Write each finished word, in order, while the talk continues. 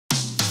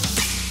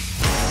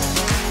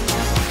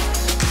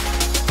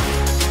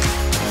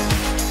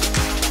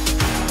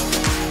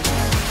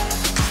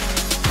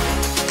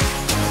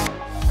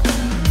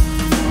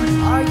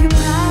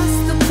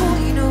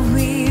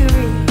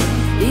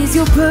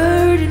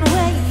been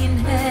weighing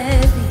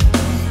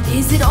heavy?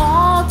 Is it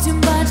all too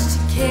much to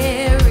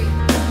carry?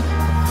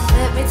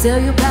 Let me tell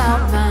you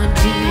about my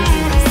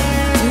Jesus.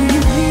 Do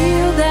you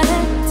feel that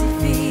empty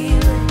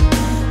feeling?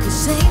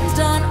 'Cause shame's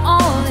done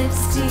all it's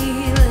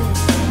stealing,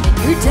 and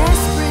you're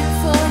desperate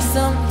for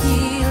some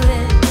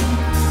healing.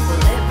 Well,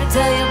 let me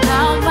tell you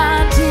about my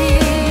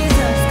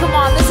Jesus. Come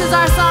on, this is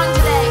our song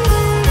today.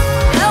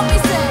 Help me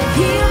say,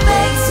 He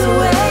makes a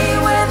way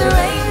where there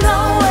ain't no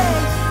way,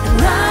 and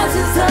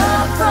rises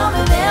up from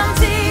an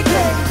empty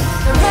grave.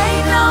 There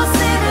ain't no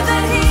sinner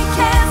that He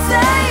can't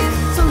save.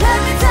 So let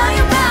me tell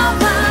you about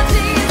my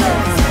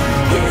Jesus.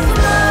 His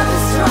love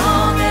is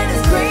strong and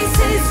His grace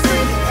is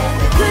free, and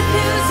the good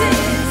news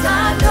is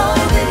I know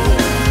that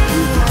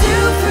He can do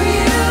for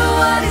you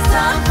what He's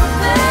done for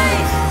me.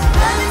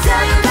 Let me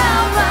tell you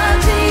about my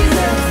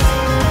Jesus.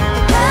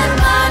 Let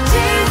my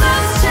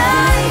Jesus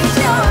change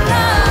your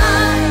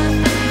life.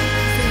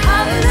 Say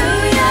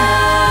hallelujah,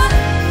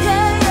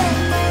 yeah, yeah.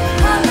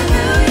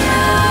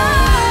 Hallelujah.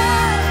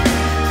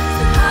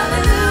 Say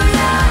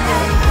hallelujah,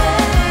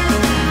 amen,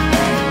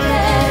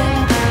 amen.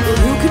 Well,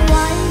 who can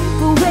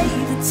wipe away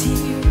the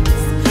tears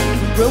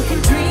from broken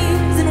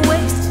dreams and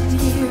wasted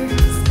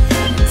years,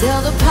 and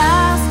tell the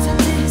past to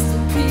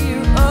disappear?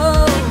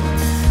 Oh,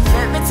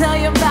 let me tell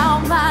you about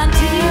my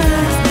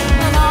Jesus,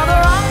 and all the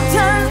wrong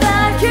turns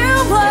that you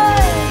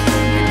made.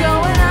 You're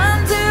going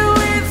undo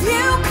if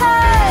you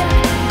can.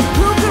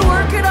 Who could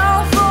work it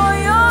all for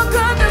your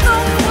good? There's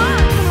only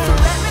one. So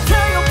let me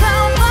tell you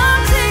about my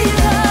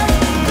Jesus.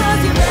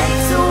 'Cause He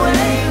makes a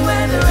way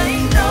where there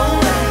ain't no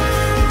way.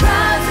 He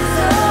rises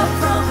up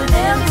from an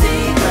empty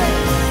grave.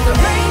 There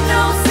ain't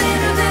no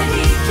sinner that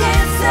He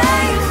can't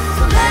save.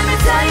 So let me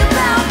tell you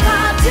about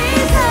my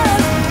Jesus.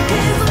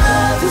 His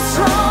love is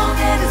strong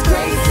and His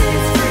grace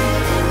is free.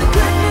 And the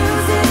good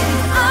news is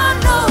I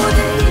know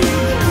that He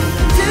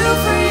can do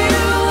for you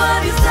what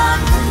He's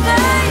done for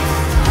me.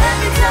 Let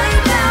me tell you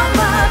about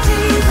my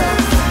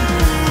Jesus.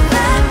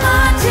 Let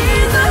my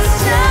Jesus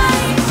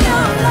change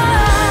your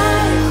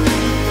life.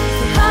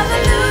 Say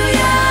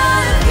hallelujah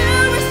if you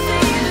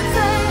receive it.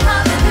 Say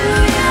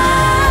hallelujah.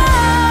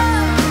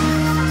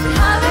 Say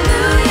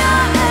hallelujah,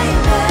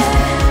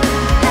 amen,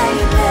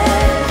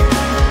 amen,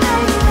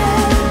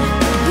 amen.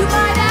 You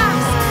might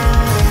ask,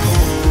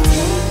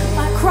 take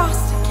my cross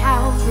to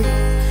Calvary,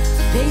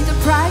 pay the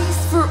price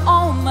for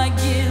all my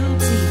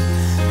guilty.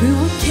 Who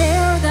would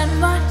care that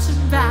much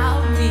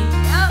about me?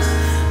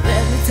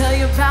 Let me tell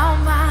you about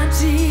my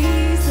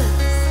Jesus.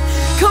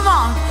 Come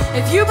on,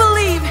 if you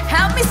believe,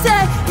 help me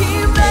say, He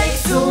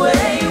makes a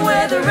way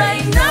where there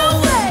ain't no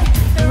way,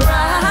 and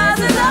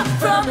rises up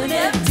from an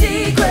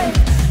empty grave.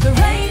 There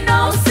ain't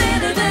no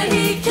sinner that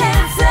He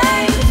can't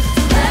save.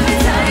 Let me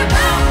tell you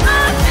about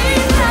my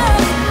Jesus.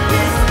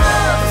 His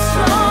love is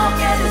strong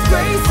and His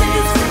grace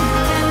is free,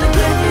 and the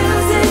good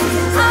news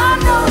is I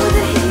know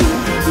that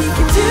He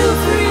can do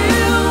for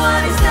you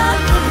what He's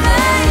done for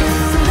me.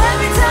 So let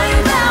me tell you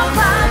about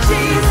my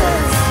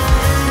Jesus.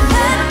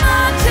 Let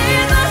my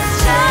Jesus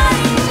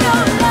change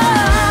your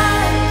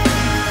life.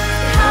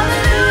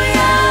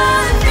 Hallelujah,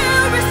 if you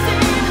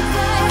receive it,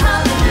 say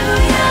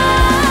hallelujah.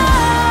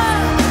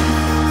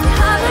 Say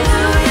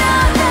hallelujah,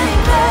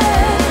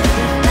 amen,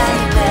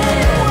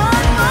 amen.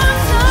 One more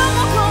time,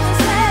 I'm gonna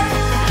say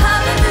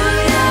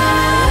hallelujah,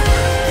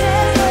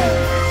 yeah,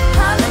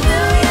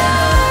 hallelujah,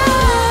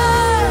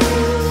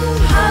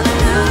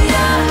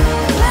 hallelujah.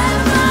 Let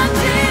my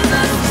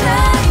Jesus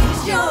change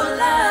your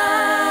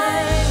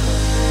life.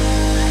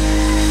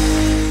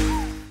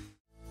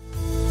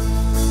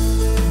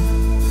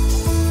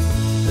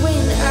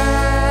 When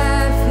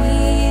I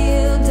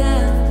feel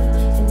down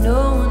and no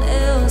one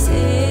else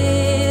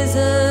is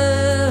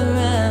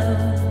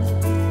around,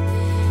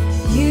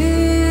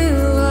 You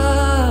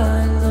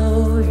are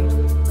Lord.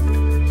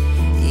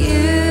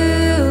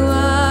 You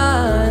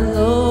are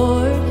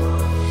Lord.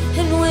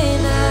 And when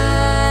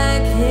I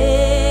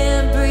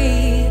can't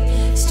breathe,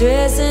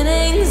 stress and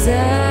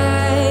anxiety,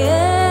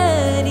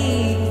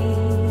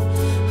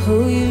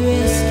 oh, You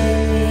rescue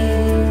me.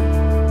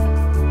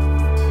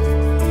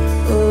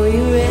 Oh,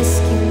 You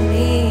rescue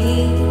me.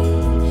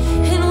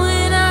 And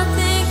when I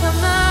think I'm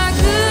not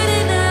good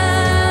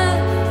enough,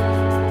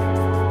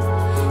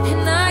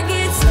 and I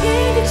get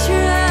scared to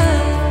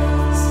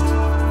trust,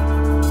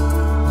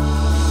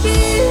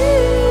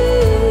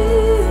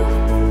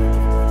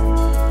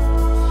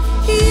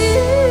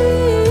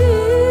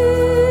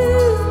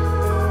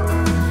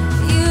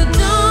 You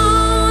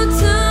don't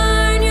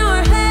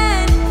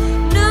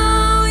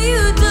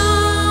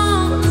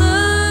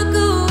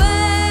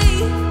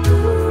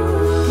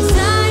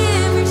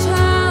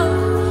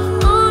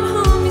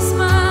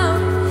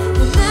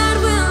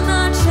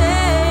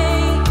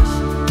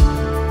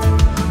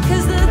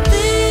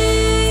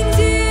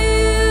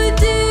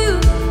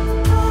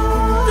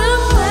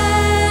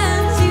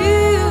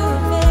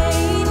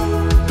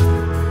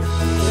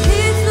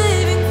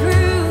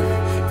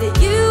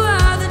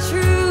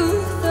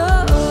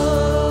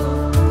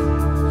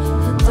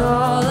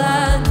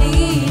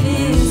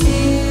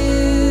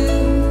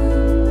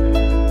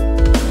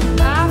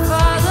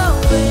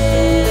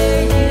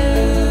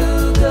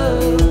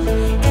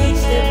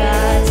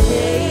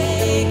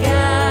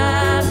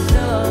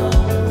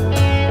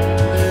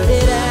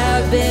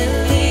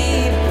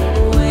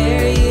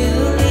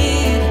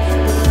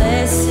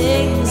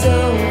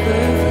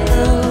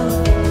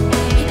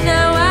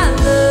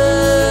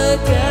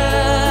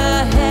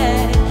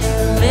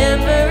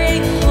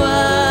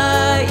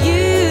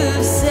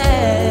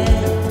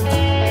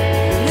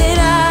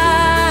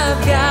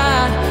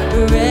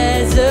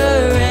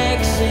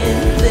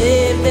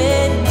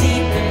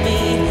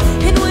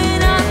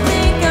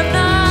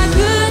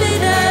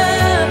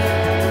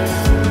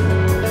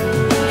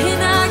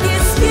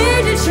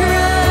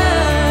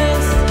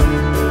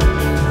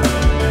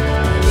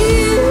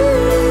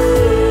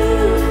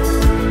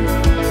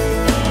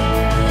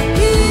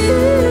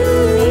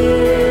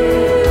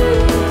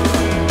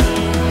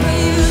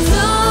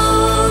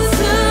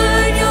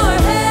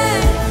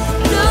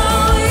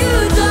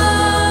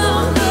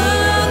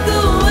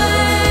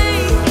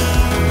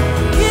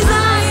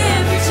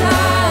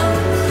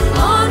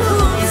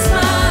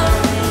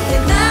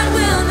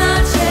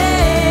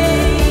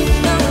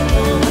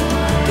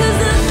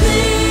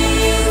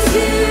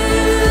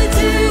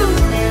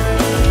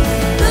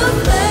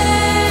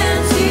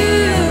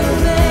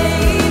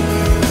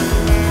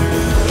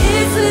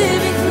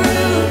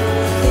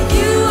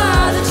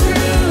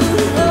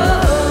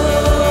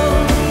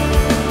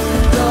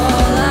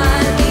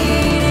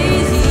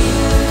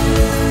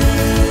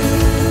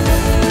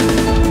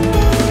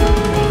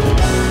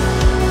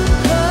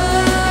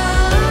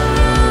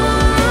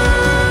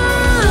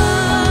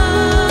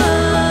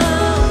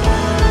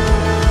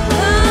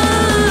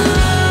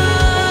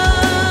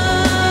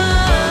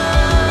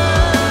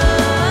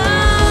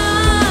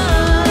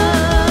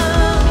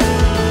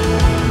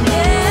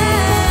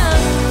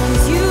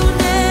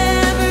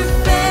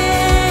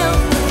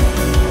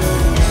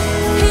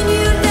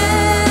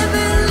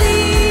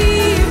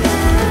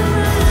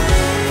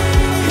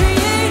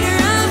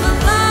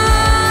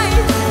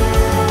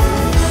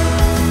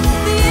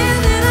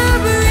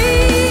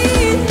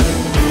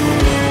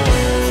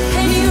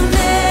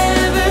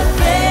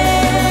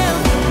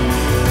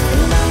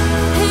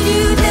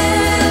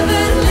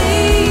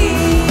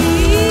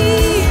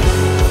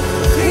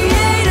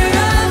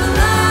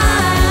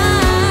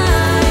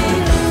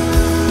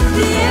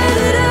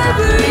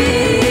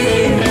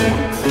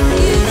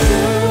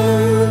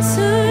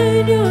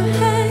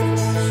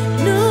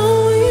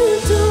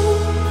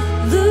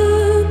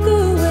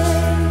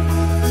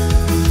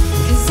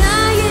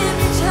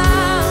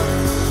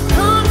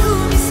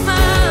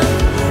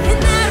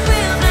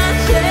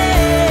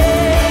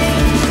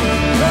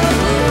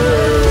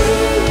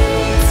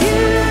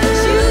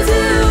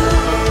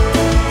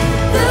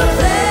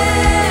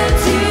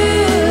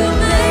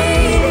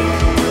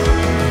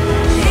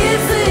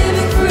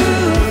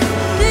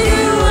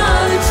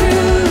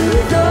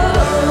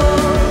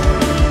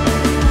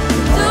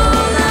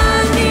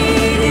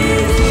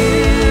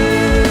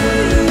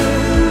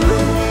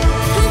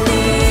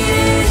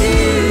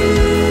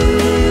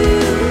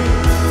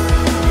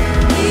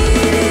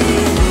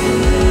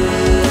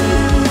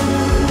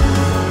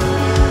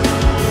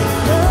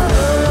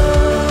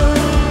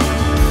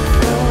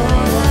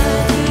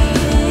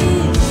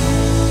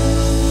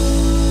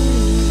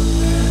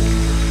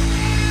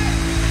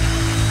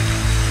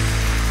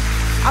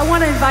I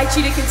want to invite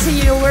you to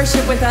continue to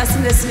worship with us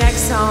in this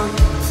next song.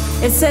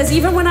 It says,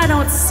 even when I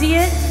don't see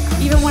it,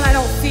 even when I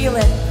don't feel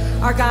it,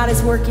 our God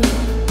is working.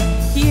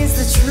 He is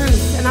the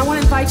truth. And I want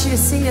to invite you to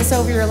sing this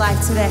over your life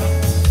today.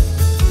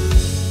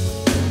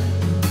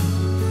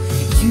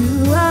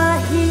 You are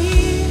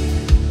here,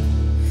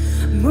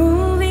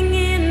 moving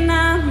in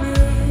our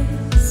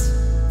midst.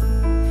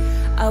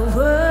 I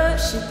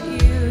worship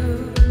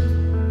you.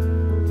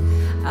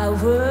 I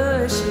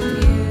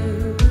worship you.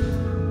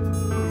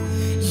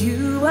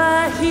 You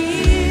are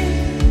here,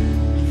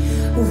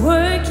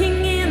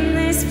 working in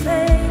this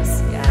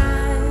place,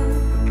 God.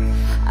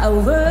 I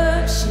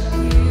worship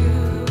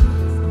you.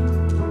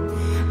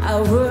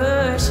 I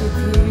worship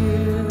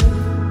you.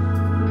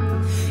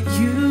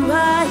 You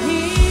are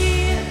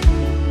here,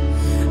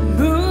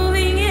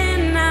 moving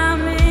in our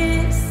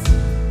midst.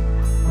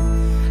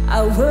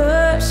 I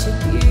worship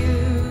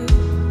you.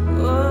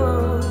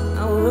 Oh,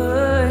 I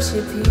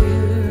worship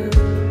you.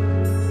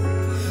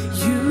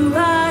 You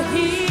are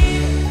here,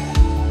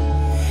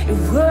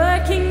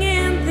 working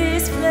in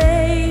this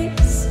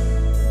place.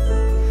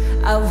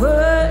 I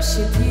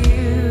worship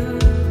you.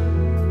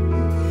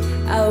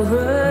 I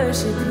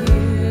worship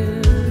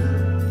you.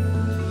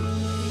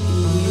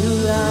 You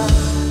are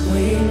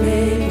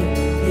waymaker,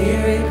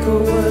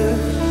 miracle worker,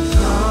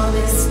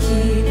 promise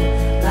keeper,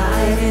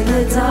 light in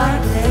the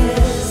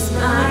darkness.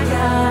 My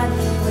God,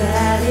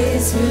 that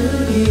is who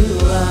you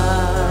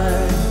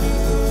are.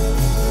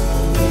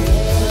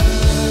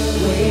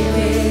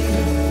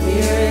 Waymaker,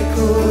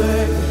 miracle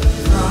worker,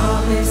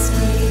 promise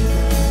keeper,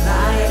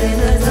 light in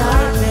the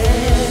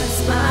darkness.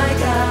 My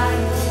God,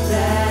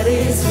 that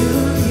is who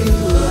you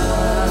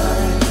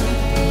are.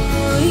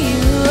 You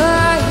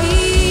are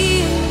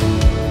here,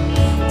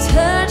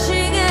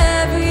 touching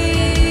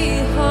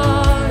every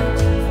heart.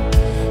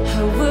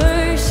 I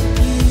worship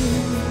you.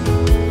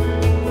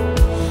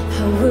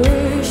 I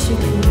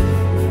worship you.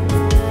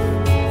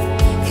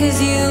 'Cause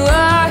you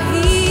are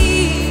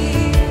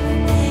here,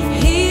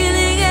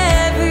 healing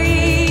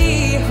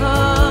every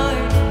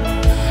heart.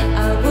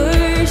 I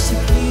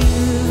worship you.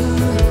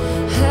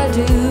 I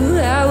do.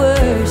 I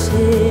worship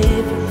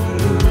you.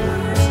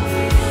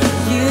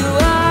 You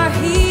are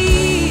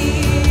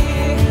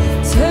here,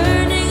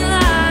 turning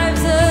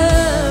lives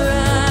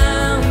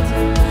around.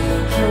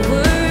 I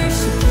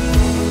worship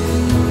you.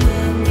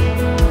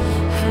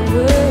 I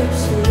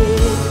worship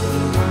you.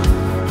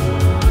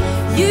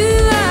 You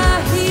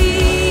are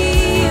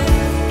here,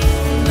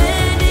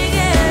 mending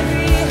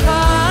every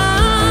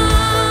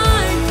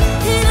heart.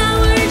 And I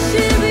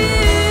worship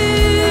you.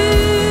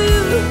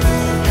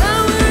 I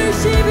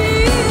worship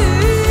you.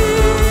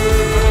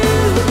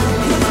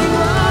 'Cause you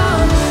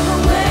are a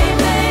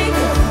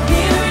waymaker,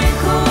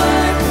 miracle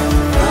worker,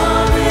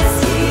 promise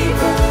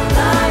keeper,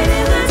 light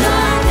in the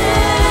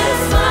darkness.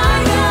 My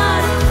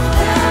God,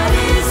 that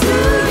is who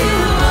you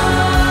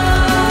are.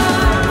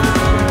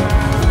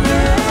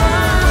 You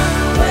are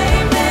a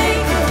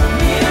waymaker,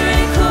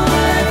 miracle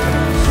worker,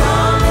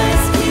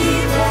 promise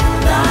keeper,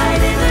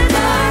 light in the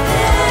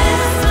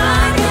darkness.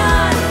 My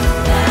God,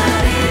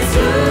 that is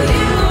who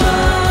you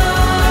are.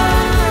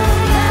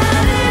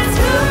 That is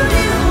who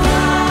you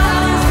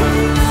are.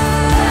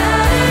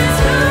 That is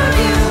who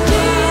you are.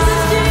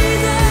 Jesus,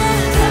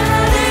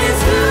 that is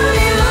who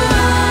you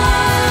are.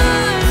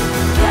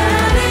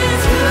 That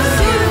is who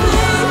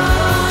you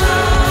are.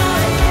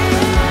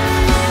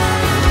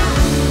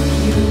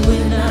 Even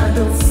when I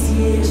don't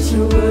see it,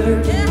 you're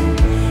working.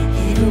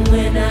 Even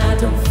when I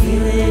don't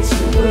feel it,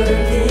 you're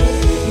working.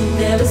 You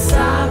never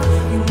stop.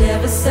 You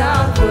never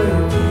stop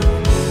working.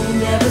 You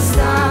never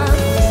stop.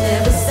 You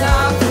never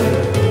stop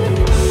working.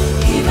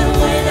 Even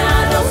when I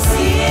don't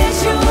see it,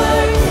 you're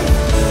working.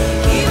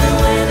 Even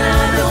when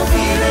I don't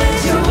feel it,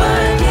 you're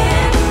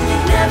working. You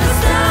never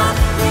stop.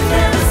 You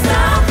never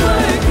stop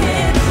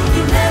working.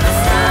 You never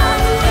stop.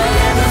 You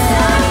never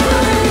stop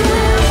working.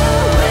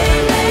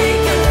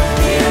 Waymaker,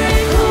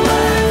 miracle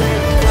worker,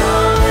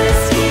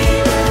 promise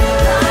keeper,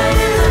 light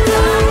in the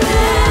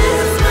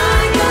darkness.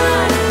 My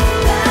God,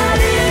 that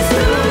is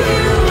who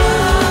you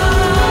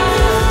are.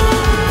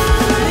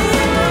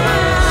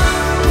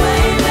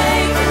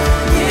 Waymaker,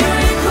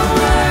 miracle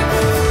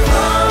worker,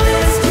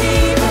 promise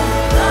keeper,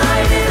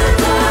 light in the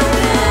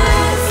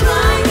darkness.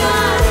 My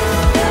God,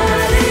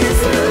 that is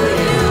who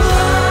you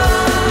are.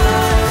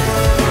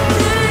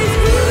 That is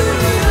who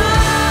you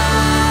are.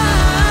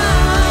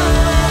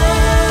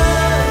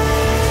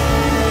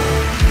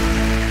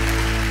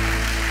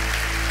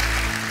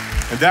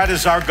 And that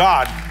is our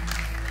God.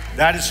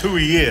 That is who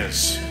He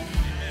is.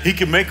 He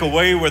can make a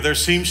way where there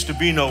seems to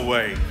be no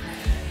way.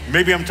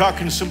 Maybe I'm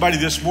talking to somebody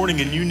this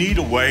morning and you need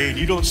a way and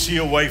you don't see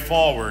a way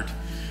forward.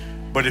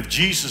 But if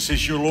Jesus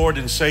is your Lord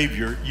and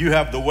Savior, you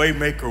have the way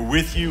maker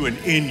with you and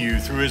in you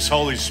through His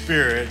Holy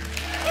Spirit.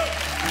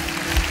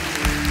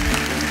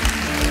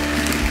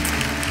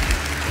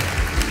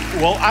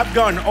 Well, I've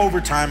gone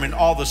overtime in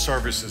all the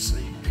services.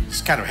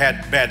 It's kind of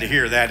bad to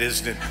hear that,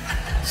 isn't it?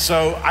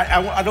 So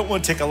I don't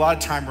want to take a lot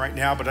of time right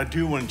now, but I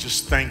do want to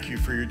just thank you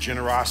for your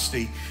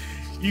generosity.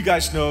 You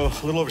guys know a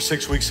little over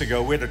 6 weeks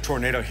ago, we had a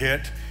tornado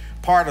hit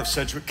part of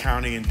Sedgwick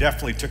County and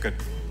definitely took a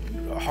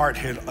hard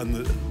hit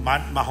on my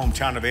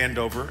hometown of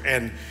Andover.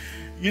 And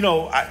you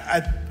know,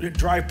 I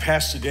drive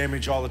past the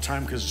damage all the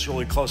time because it's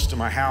really close to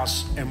my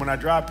house. And when I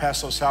drive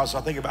past those houses, I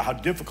think about how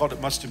difficult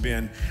it must have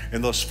been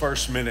in those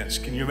first minutes.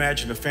 Can you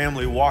imagine a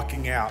family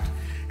walking out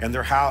and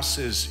their house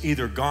is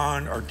either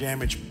gone or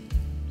damaged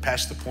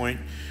past the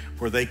point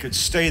where they could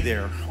stay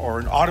there,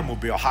 or an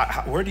automobile?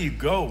 Where do you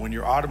go when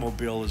your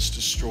automobile is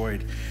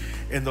destroyed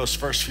in those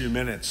first few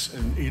minutes?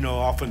 And you know,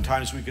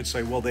 oftentimes we could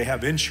say, well, they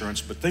have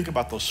insurance, but think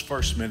about those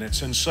first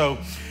minutes. And so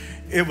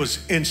it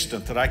was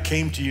instant that I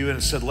came to you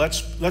and said,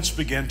 let's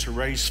begin to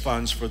raise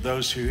funds for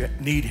those who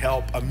need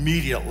help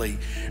immediately.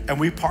 And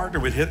we partner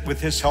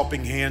with his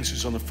helping hands,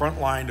 who's on the front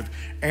line of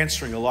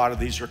answering a lot of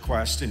these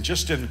requests. And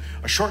just in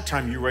a short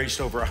time, you raised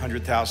over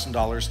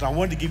 $100,000. And I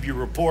wanted to give you a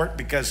report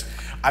because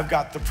I've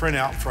got the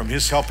printout from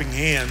his helping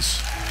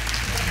hands.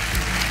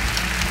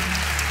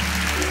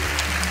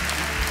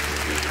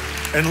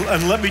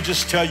 And let me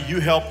just tell you, you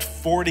helped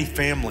 40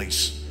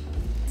 families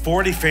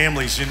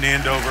in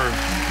Andover.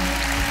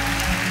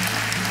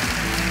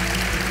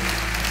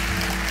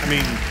 I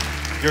mean,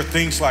 there are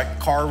things like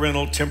car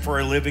rental,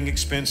 temporary living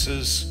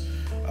expenses,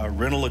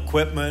 rental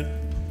equipment,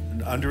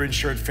 an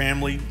underinsured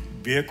family,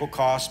 vehicle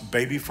costs,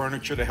 baby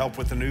furniture to help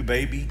with a new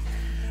baby,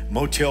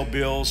 motel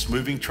bills,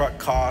 moving truck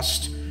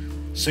costs,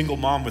 single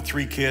mom with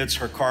 3 kids,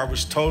 her car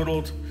was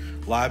totaled,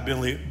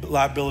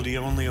 liability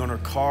only on her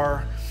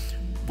car.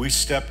 We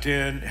stepped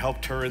in,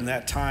 helped her in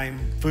that time,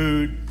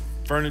 food,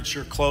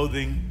 furniture,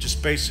 clothing,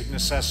 just basic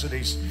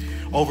necessities.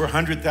 Over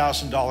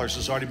 $100,000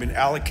 has already been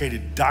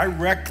allocated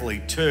directly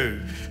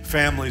to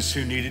families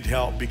who needed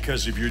help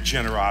because of your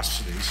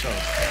generosity. So,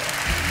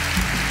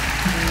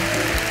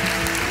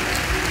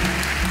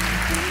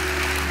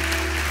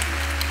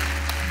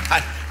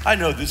 I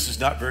know this is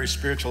not very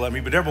spiritual at me,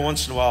 but every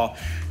once in a while,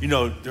 you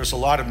know, there's a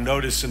lot of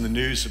notice in the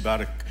news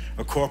about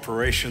a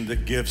corporation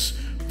that gives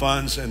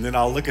funds, and then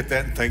I'll look at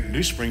that and think,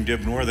 NewSpring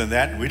did more than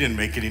that, and we didn't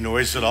make any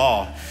noise at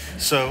all.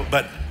 So,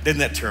 but isn't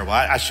that terrible?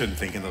 I shouldn't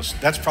think in those.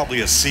 That's probably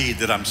a seed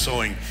that I'm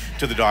sowing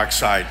to the dark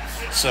side.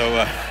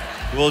 So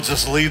we'll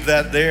just leave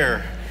that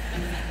there.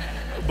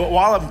 But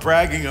while I'm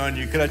bragging on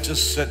you, could I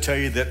just tell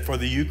you that for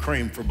the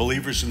Ukraine, for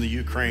believers in the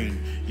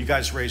Ukraine, you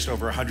guys raised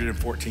over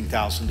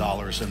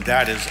 $114,000, and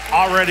that is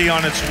already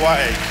on its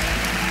way.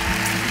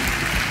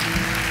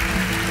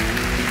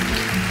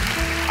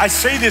 I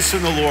say this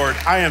in the Lord,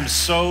 I am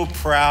so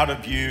proud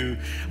of you.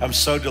 I'm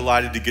so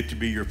delighted to get to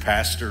be your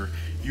pastor.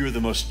 You are the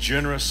most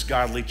generous,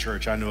 godly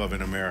church I know of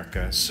in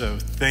America. So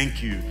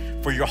thank you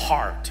for your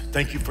heart.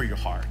 Thank you for your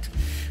heart.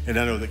 And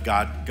I know that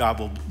God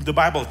will, the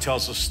Bible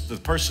tells us the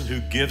person who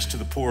gives to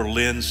the poor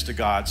lends to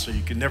God. So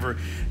you can never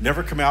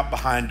come out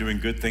behind doing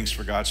good things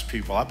for God's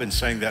people. I've been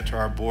saying that to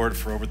our board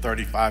for over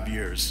 35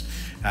 years.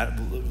 A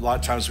lot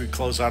of times we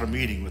close out a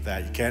meeting with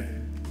that.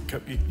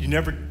 You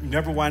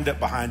never wind up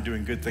behind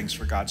doing good things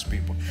for God's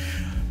people.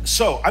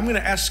 So I'm going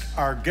to ask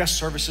our guest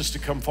services to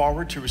come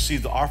forward to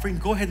receive the offering.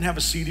 Go ahead and have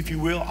a seat if you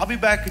will. I'll be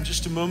back in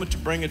just a moment to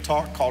bring a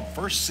talk called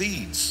First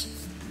Seeds.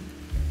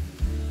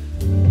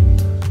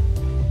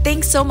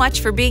 Thanks so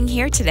much for being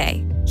here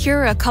today. Here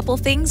are a couple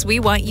things we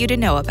want you to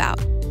know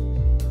about.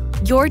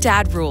 Your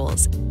dad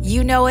rules.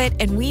 You know it,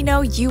 and we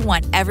know you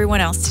want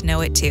everyone else to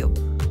know it too.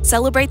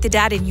 Celebrate the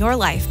dad in your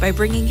life by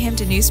bringing him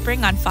to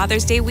NewSpring on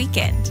Father's Day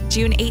weekend,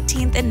 June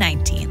 18th and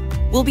 19th.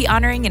 We'll be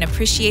honoring and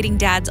appreciating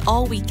dads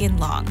all weekend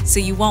long,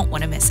 so you won't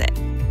want to miss it.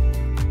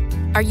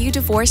 Are you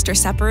divorced or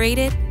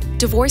separated?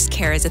 Divorce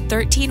Care is a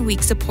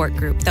 13-week support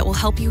group that will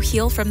help you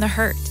heal from the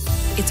hurt.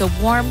 It's a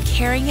warm,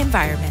 caring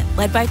environment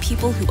led by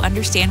people who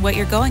understand what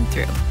you're going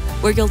through,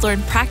 where you'll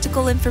learn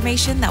practical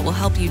information that will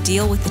help you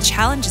deal with the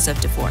challenges of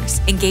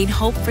divorce and gain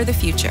hope for the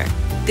future.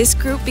 This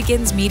group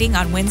begins meeting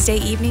on Wednesday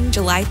evening,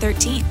 July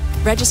 13th.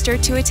 Register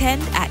to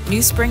attend at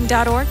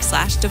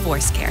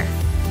newspring.org/divorcecare.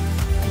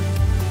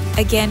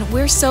 Again,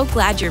 we're so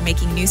glad you're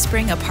making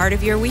NewSpring a part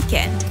of your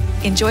weekend.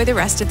 Enjoy the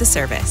rest of the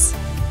service.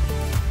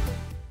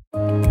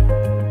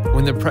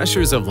 When the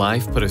pressures of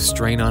life put a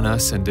strain on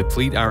us and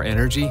deplete our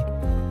energy,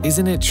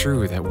 isn't it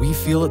true that we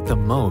feel it the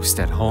most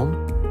at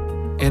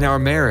home, in our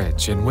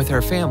marriage, and with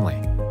our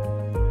family?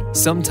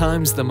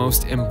 Sometimes the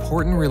most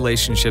important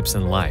relationships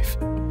in life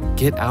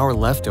get our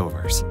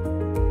leftovers.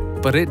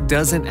 But it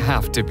doesn't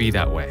have to be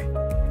that way.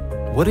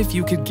 What if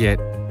you could get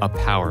a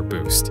power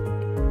boost?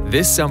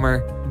 This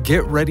summer,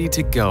 get ready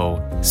to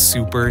go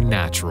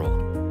SuperNatural.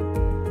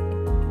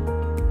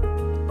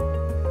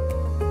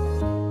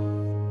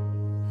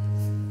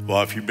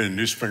 Well, if you've been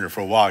a NewSpringer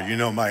for a while, you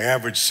know my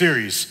average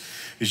series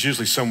is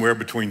usually somewhere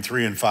between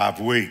 3 and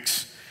 5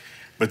 weeks.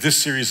 But this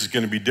series is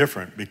going to be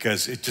different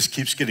because it just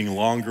keeps getting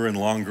longer and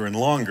longer and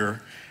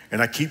longer.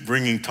 And I keep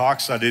bringing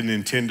talks I didn't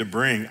intend to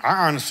bring.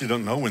 I honestly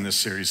don't know when this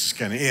series is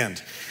going to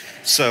end.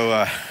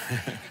 So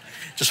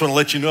just want to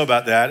let you know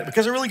about that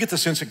because I really get the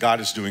sense that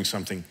God is doing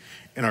something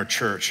in our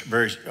church,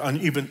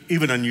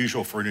 even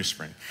unusual for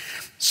NewSpring.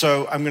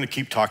 So I'm going to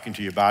keep talking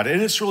to you about it.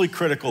 And it's really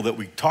critical that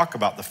we talk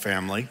about the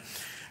family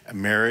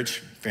marriage,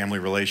 family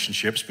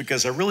relationships,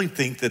 because I really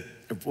think that,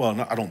 well,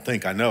 no, I don't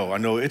think, I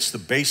know it's the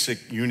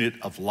basic unit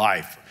of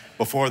life.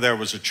 Before there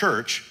was a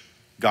church,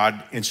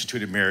 God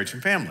instituted marriage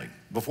and family.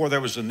 Before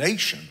there was a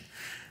nation,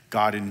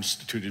 God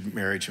instituted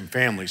marriage and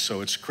family.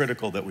 So it's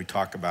critical that we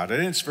talk about it.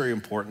 And it's very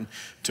important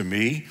to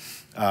me.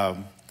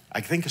 I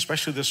think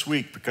especially this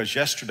week, because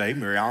yesterday,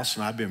 Mary Alice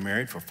and I have been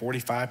married for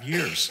 45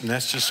 years. And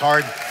that's just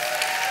hard.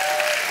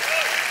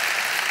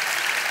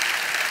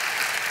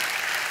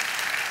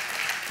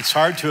 It's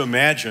hard to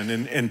imagine.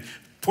 And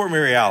poor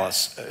Mary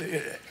Alice,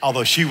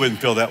 although she wouldn't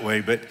feel that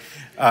way, but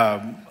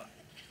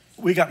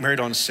we got married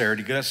on a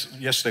Saturday.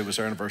 Yesterday was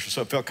our anniversary,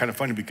 so it felt kind of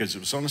funny because it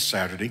was on a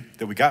Saturday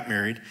that we got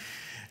married.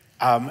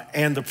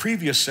 And the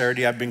previous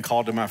Saturday, I'd been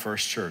called to my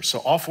first church. So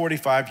all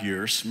 45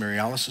 years, Mary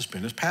Alice has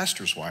been his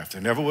pastor's wife.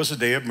 There never was a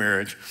day of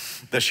marriage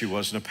that she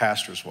wasn't a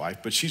pastor's wife,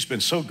 but she's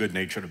been so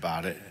good-natured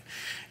about it.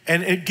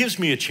 And it gives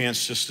me a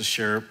chance just to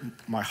share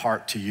my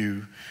heart to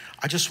you.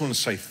 I just want to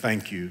say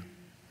thank you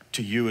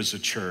to you as a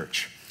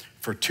church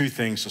for two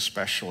things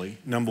especially.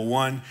 Number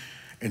one,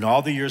 in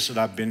all the years that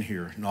I've been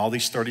here, in all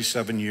these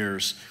 37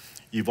 years,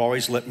 you've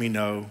always let me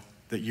know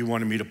that you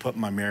wanted me to put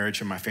my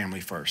marriage and my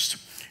family first.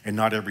 And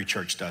not every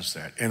church does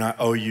that. And I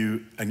owe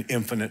you an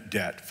infinite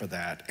debt for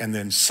that. And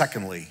then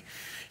secondly,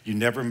 you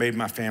never made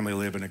my family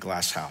live in a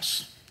glass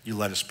house. You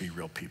let us be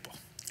real people.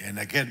 And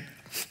again,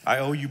 I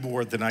owe you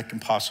more than I can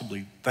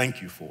possibly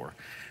thank you for,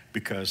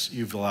 because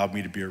you've allowed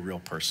me to be a real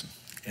person.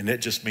 And it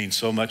just means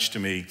so much to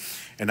me.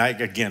 And I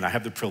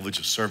have the privilege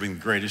of serving the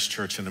greatest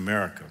church in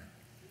America.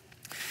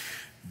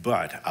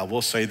 But I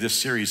will say this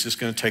series is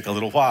going to take a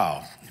little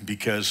while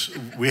because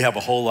we have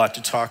a whole lot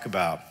to talk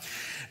about.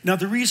 Now,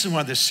 the reason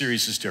why this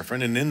series is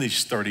different, and in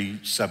these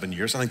 37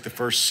 years, I think the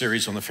first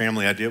series on the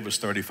family I did was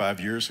 35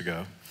 years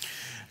ago.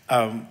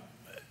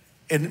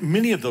 And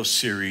many of those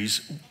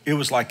series, it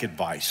was like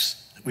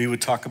advice. We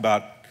would talk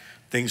about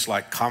things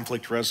like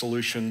conflict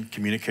resolution,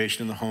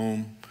 communication in the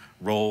home,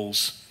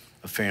 roles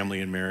of family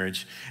and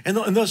marriage. And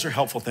those are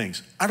helpful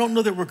things. I don't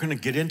know that we're going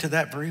to get into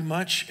that very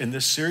much in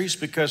this series,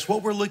 because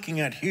what we're looking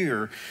at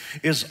here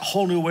is a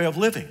whole new way of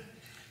living.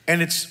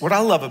 And it's what I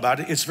love about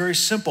it, it's very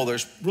simple.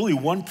 There's really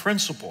one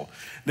principle.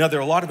 Now, there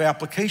are a lot of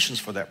applications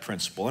for that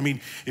principle. I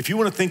mean, if you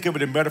want to think of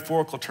it in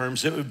metaphorical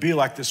terms, it would be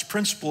like this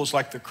principle is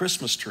like the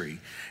Christmas tree,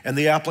 and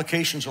the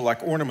applications are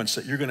like ornaments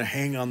that you're going to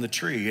hang on the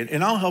tree.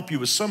 And I'll help you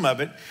with some of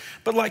it.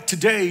 But like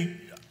today,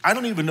 I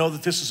don't even know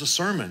that this is a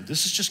sermon.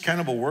 This is just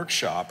kind of a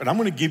workshop. And I'm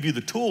going to give you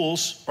the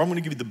tools, or I'm going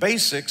to give you the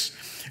basics,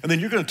 and then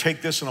you're going to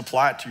take this and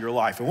apply it to your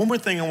life. And one more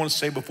thing I want to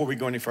say before we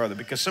go any further,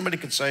 because somebody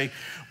could say,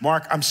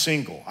 Mark, I'm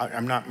single.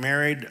 I'm not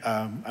married.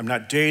 I'm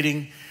not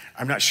dating.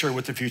 I'm not sure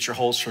what the future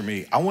holds for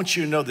me. I want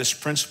you to know this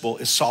principle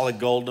is solid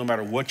gold no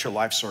matter what your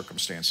life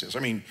circumstance is. I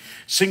mean,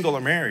 single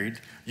or married,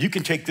 you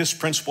can take this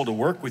principle to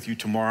work with you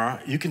tomorrow.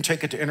 You can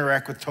take it to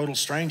interact with total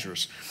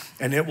strangers,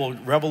 and it will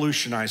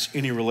revolutionize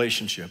any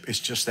relationship. It's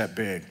just that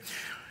big.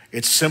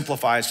 It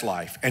simplifies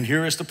life. And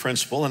here is the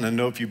principle, and I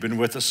know if you've been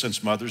with us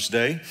since Mother's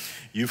Day,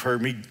 you've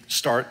heard me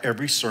start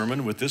every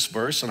sermon with this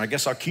verse, and I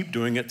guess I'll keep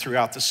doing it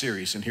throughout the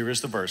series. And here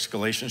is the verse,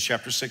 Galatians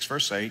chapter 6,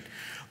 verse 8.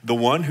 The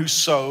one who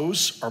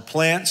sows or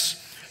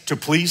plants to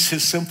please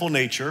his sinful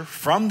nature,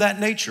 from that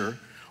nature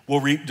will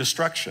reap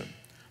destruction.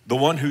 The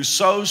one who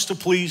sows to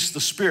please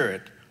the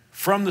Spirit,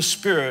 from the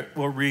Spirit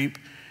will reap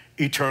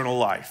eternal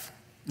life.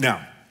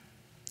 Now,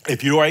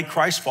 if you are a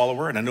Christ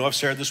follower, and I know I've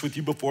shared this with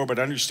you before, but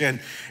I understand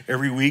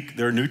every week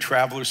there are new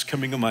travelers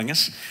coming among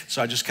us,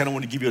 so I just kind of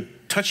want to give you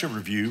a touch of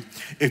review.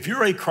 If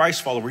you're a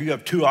Christ follower, you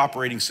have two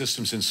operating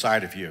systems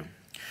inside of you.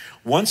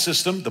 One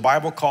system, the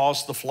Bible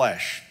calls the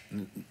flesh.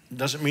 It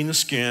doesn't mean the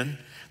skin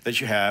that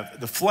you have.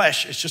 The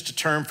flesh is just a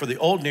term for the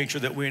old nature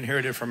that we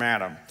inherited from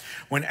Adam.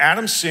 When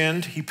Adam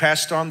sinned, he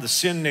passed on the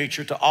sin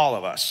nature to all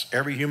of us,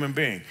 every human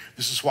being.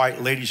 This is why,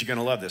 ladies, you're going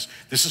to love this.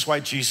 This is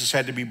why Jesus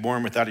had to be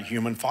born without a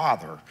human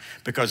father,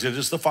 because it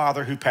is the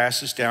father who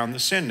passes down the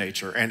sin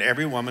nature. And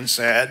every woman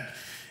said,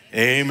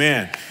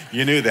 amen.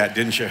 You knew that,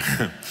 didn't you?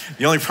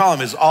 The only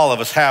problem is all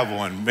of us have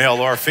one, male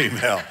or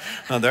female.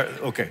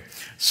 Okay.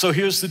 So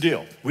here's the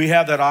deal. We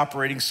have that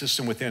operating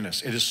system within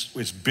us.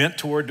 It's bent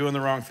toward doing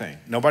the wrong thing.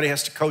 Nobody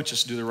has to coach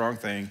us to do the wrong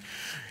thing.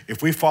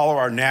 If we follow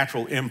our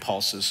natural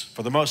impulses,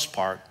 for the most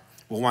part,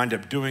 we'll wind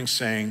up doing,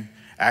 saying,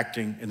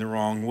 acting in the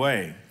wrong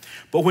way.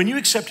 But when you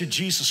accepted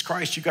Jesus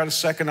Christ, you got a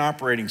second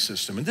operating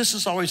system. And this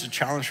is always a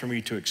challenge for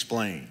me to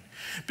explain,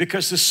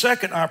 because the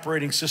second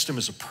operating system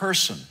is a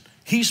person.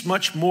 He's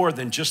much more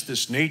than just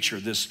this nature,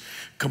 this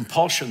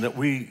compulsion that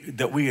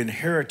we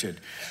inherited.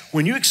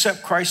 When you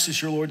accept Christ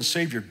as your Lord and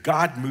Savior,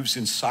 God moves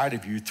inside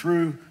of you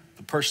through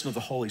the person of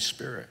the Holy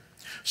Spirit.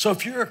 So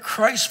if you're a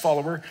Christ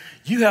follower,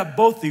 you have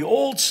both the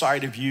old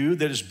side of you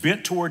that is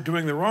bent toward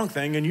doing the wrong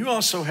thing, and you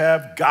also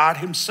have God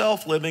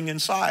himself living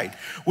inside,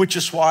 which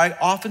is why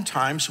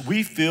oftentimes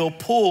we feel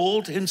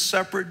pulled in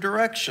separate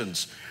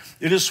directions.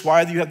 It is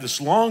why you have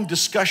this long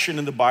discussion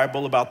in the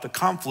Bible about the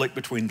conflict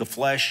between the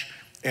flesh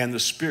and the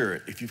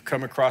Spirit. If you've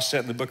come across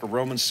that in the book of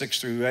Romans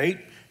 6 through 8,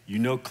 you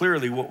know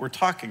clearly what we're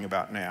talking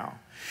about now.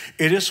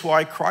 It is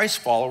why Christ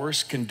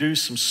followers can do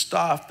some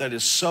stuff that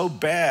is so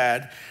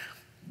bad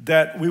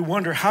that we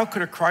wonder, how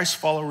could a Christ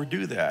follower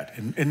do that?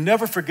 And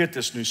never forget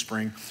this,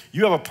 NewSpring.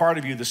 You have a part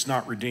of you that's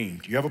not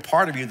redeemed. You have a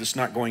part of you that's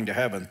not going to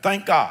heaven.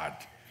 Thank God.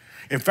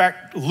 In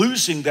fact,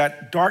 losing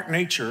that dark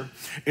nature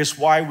is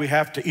why we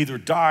have to either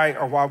die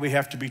or why we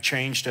have to be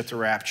changed at the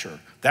rapture.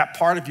 That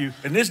part of you,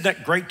 and isn't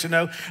that great to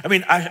know? I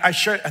mean, I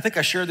think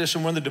I shared this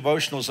in one of the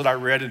devotionals that I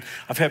read, and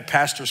I've had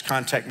pastors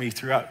contact me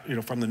throughout,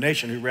 from the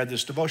nation who read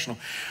this devotional.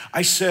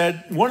 I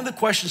said, one of the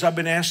questions I've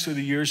been asked through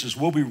the years is,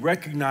 will we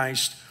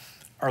recognize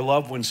our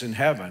loved ones in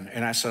heaven?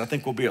 And I said, I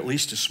think we'll be at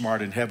least as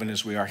smart in heaven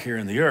as we are here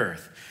in the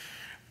earth.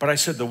 But I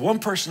said, the one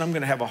person I'm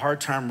going to have a hard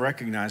time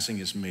recognizing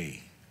is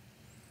me.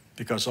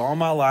 Because all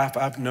my life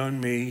I've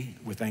known me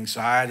with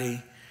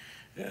anxiety,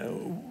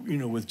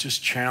 with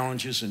just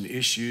challenges and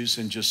issues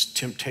and just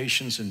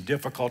temptations and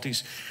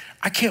difficulties.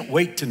 I can't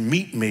wait to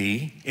meet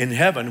me in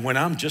heaven when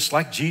I'm just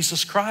like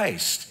Jesus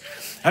Christ.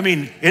 I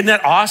mean, isn't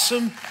that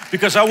awesome?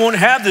 Because I won't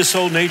have this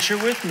old nature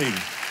with me.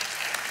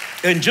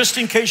 And just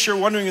in case you're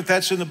wondering if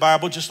that's in the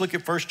Bible, just look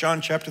at 1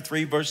 John chapter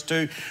 3, verse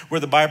 2, where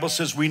the Bible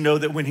says, we know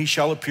that when he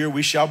shall appear,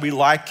 we shall be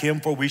like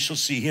him, for we shall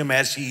see him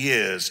as he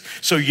is.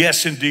 So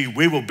yes, indeed,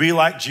 we will be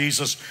like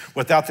Jesus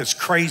without this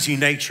crazy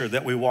nature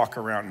that we walk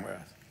around with.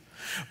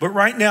 But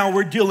right now,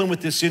 we're dealing with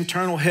this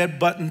internal head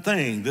button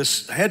thing,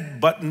 this head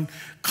button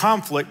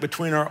conflict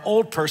between our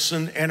old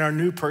person and our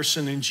new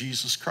person in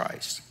Jesus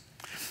Christ.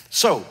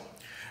 So,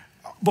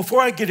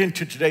 before I get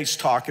into today's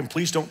talk, and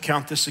please don't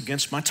count this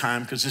against my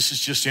time because this is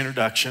just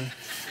introduction.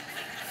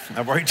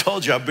 I've already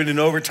told you I've been in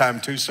overtime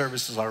 2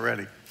 services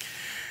already.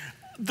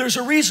 There's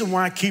a reason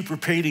why I keep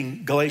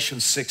repeating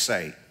Galatians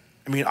 6:8.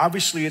 I mean,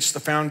 obviously it's the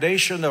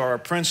foundation of our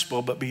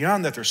principle, but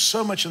beyond that, there's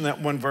so much in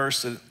that one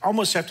verse that I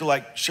almost have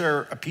to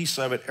share a piece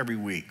of it every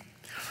week.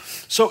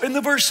 So in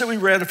the verse that we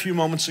read a few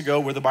moments ago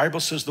where the Bible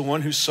says the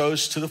one who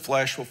sows to the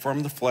flesh will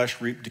from the flesh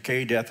reap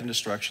decay, death, and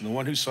destruction. The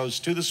one who sows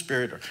to the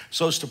Spirit or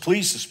sows to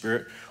please the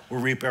Spirit will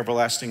reap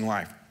everlasting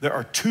life. There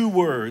are 2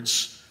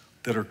 words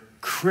that are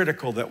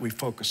critical that we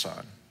focus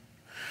on.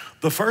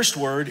 The first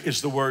word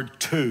is the word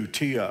to,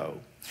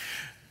 T-O.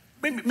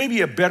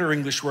 Maybe a better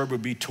English word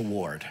would be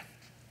toward.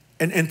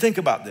 And think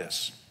about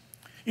this.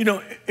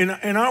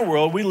 In our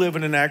world, we live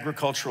in an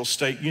agricultural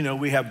state.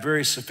 We have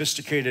very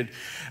sophisticated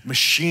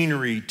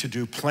machinery to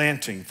do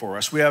planting for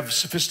us. We have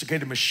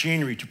sophisticated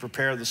machinery to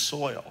prepare the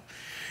soil.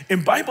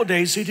 In Bible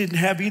days, they didn't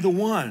have either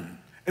one.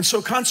 And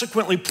so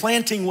consequently,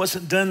 planting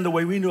wasn't done the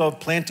way we know of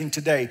planting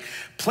today.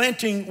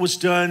 Planting was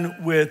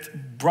done with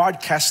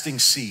broadcasting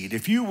seed.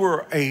 If you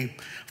were a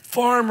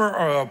farmer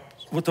or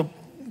what the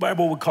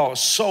Bible would call a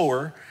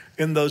sower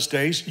in those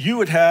days, you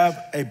would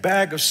have a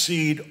bag of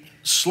seed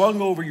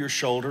slung over your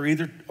shoulder,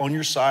 either on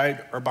your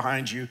side or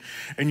behind you,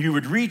 and you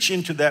would reach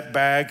into that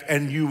bag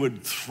and you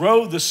would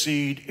throw the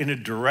seed in a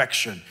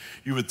direction.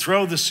 You would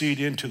throw the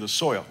seed into the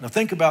soil. Now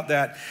think about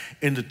that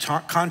in the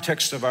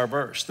context of our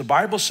verse. The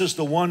Bible says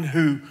the one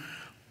who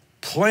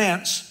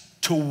plants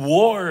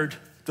toward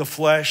the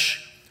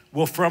flesh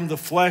will from the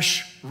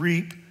flesh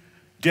reap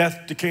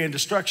death, decay, and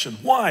destruction.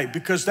 Why?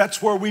 Because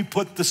that's where we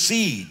put the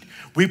seed.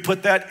 We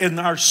put that in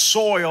our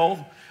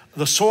soil,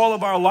 the soil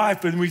of our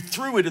life, and we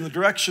threw it in the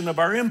direction of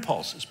our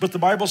impulses. But the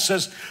Bible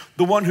says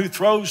the one who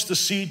throws the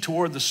seed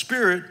toward the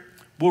Spirit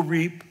will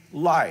reap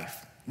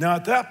life. Now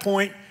at that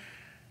point,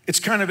 it's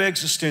kind of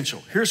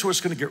existential. Here's where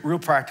it's going to get real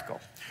practical.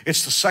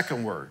 It's the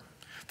second word.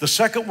 The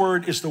second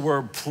word is the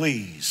word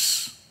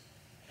please.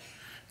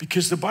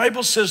 Because the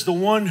Bible says the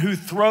one who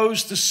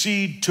throws the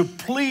seed to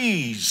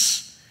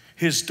please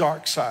his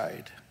dark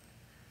side.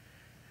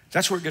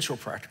 That's where it gets real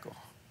practical.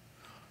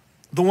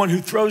 The one who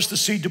throws the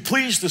seed to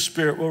please the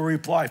Spirit will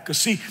reap life. Because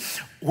see,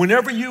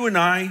 whenever you and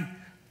I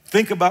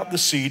think about the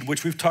seed,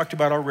 which we've talked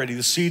about already,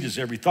 the seed is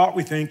every thought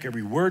we think,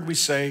 every word we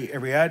say,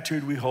 every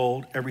attitude we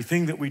hold,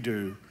 everything that we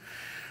do.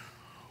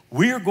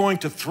 We are going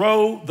to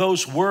throw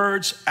those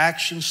words,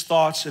 actions,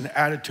 thoughts, and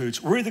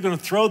attitudes. We're either going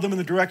to throw them in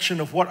the direction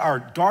of what our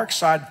dark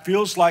side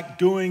feels like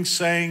doing,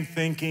 saying,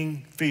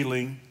 thinking,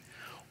 feeling,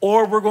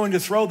 or we're going to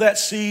throw that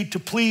seed to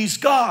please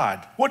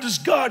God. What does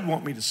God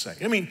want me to say?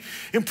 I mean,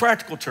 in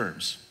practical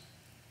terms.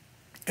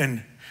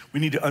 And we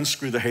need to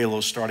unscrew the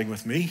halo starting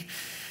with me.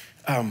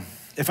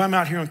 If I'm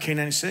out here on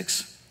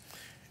K96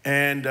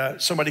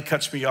 and somebody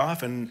cuts me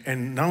off,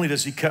 and not only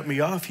does he cut me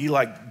off, he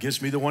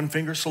gives me the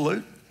 1-finger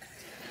salute.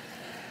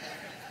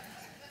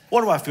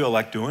 What do I feel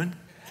like doing?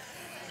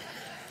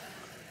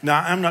 Now,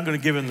 I'm not going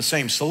to give him the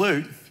same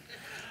salute,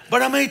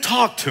 but I may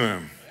talk to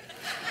him.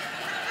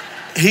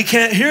 He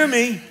can't hear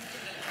me.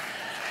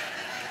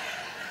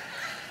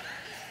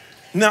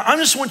 Now, I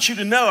just want you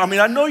to know,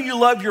 I know you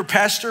love your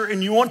pastor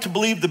and you want to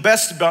believe the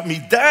best about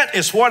me. That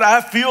is what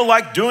I feel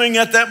like doing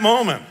at that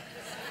moment.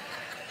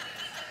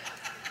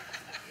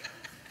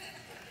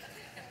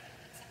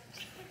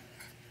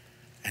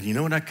 And you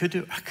know what I could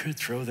do? I could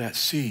throw that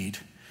seed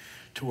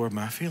toward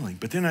my feeling.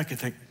 But then I could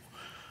think,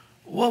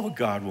 what would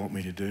God want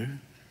me to do?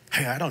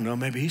 Hey, I don't know,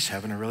 maybe he's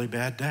having a really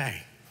bad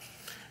day.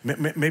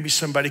 Maybe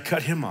somebody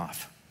cut him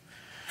off.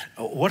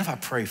 What if I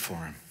pray for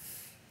him?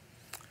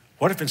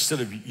 What if instead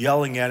of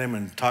yelling at him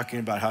and talking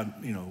about how,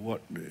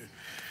 what...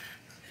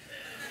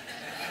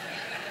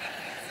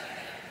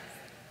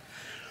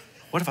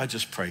 What if I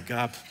just pray,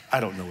 God, I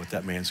don't know what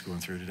that man's going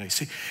through today.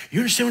 See,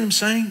 you understand what I'm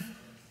saying?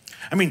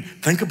 I mean,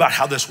 think about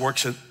how this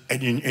works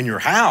in your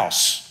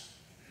house.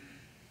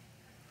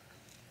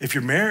 If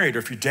you're married or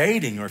if you're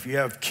dating or if you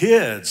have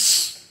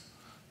kids,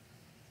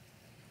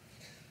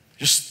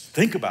 just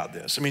think about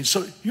this. I mean,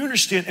 so you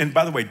understand, and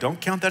by the way,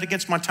 don't count that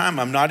against my time.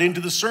 I'm not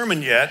into the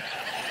sermon yet.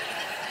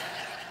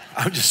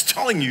 I'm just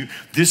telling you,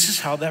 this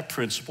is how that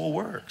principle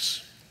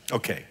works.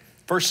 Okay,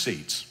 first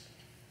seeds.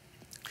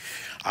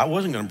 I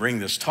wasn't going to bring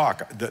this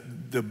talk.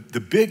 The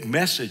big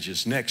message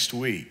is next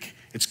week.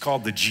 It's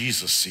called the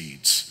Jesus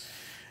seeds.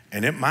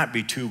 And it might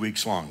be 2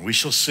 weeks long. We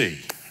shall see.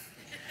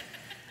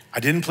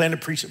 I didn't plan to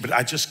preach it, but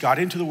I just got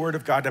into the Word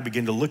of God. I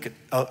began to look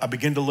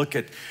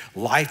at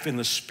life in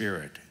the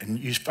Spirit. And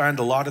you find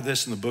a lot of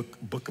this in the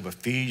book of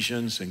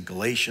Ephesians and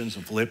Galatians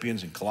and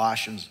Philippians and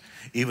Colossians,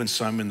 even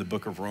some in the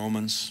book of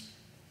Romans.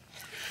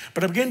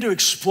 But I began to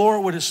explore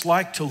what it's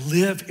like to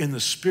live in the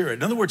Spirit.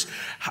 In other words,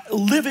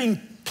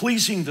 living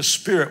pleasing the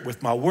Spirit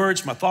with my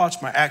words, my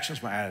thoughts, my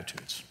actions, my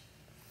attitudes.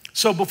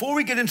 So before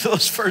we get into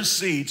those first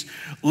seeds,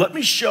 let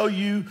me show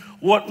you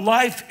what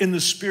life in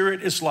the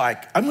Spirit is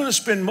like. I'm going to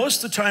spend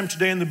most of the time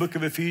today in the book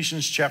of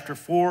Ephesians chapter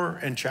 4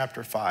 and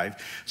chapter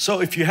 5.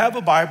 So if you have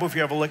a Bible, if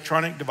you have an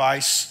electronic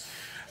device,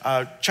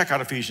 check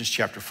out Ephesians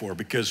chapter 4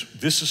 because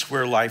this is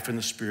where life in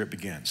the Spirit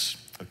begins,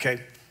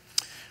 okay?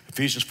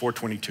 Ephesians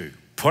 4:22.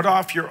 Put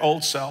off your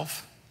old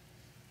self,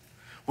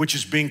 which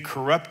is being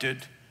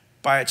corrupted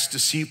by its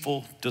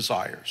deceitful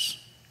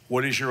desires.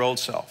 What is your old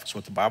self? It's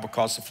what the Bible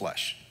calls the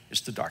flesh. It's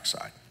the dark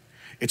side.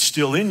 It's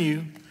still in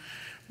you,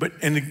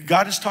 and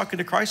God is talking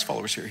to Christ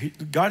followers here.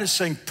 God is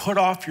saying, put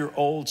off your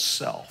old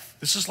self.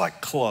 This is like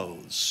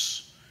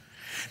clothes.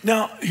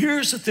 Now,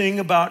 here's the thing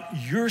about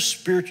your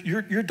spirit,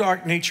 your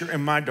dark nature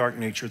and my dark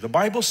nature. The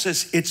Bible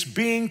says it's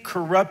being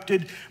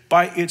corrupted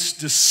by its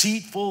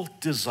deceitful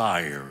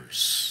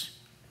desires.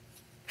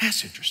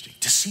 That's interesting.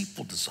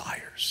 Deceitful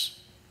desires.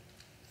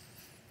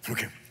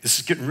 Okay, this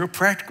is getting real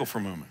practical for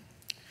a moment.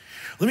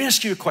 Let me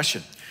ask you a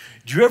question.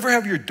 Do you ever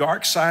have your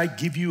dark side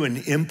give you an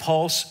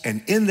impulse,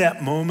 and in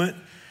that moment,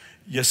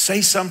 you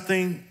say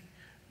something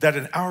that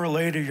an hour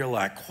later you're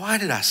like, why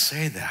did I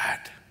say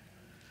that?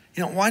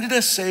 Why did I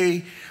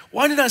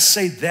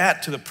say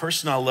that to the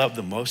person I love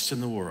the most in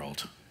the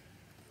world?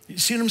 You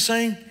see what I'm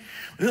saying?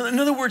 In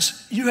other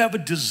words, you have a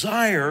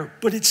desire,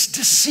 but it's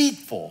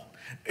deceitful.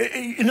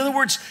 In other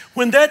words,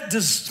 when that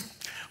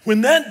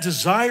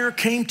desire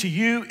came to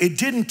you, it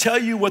didn't tell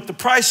you what the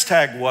price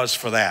tag was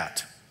for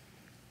that.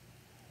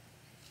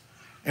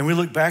 And we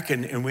look back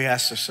and we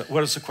ask ourselves,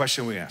 what is the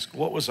question we ask?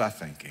 What was I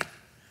thinking?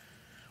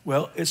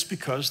 Well, it's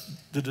because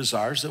the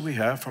desires that we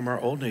have from our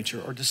old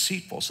nature are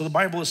deceitful. So the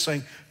Bible is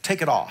saying,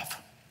 take it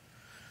off.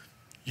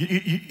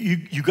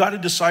 You got to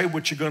decide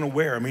what you're going to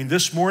wear. I mean,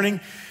 this morning,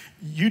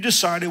 you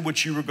decided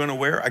what you were going to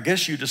wear. I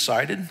guess you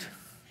decided.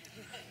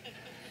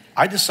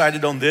 I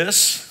decided on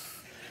this.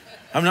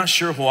 I'm not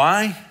sure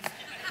why.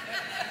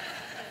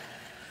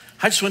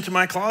 I just went to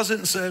my closet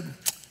and said,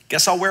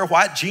 guess I'll wear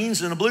white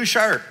jeans and a blue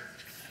shirt.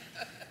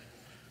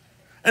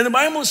 And the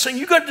Bible is saying,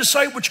 you got to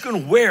decide what you're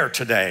going to wear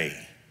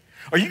today.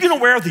 Are you going to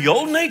wear the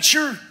old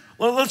nature?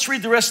 Well, let's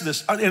read the rest of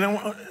this. And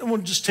I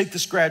want to just take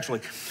this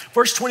gradually.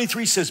 Verse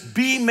 23 says,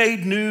 be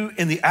made new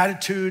in the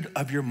attitude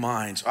of your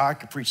minds. I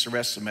could preach the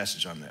rest of the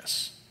message on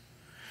this.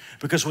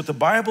 Because what the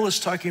Bible is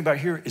talking about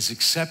here is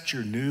accept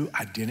your new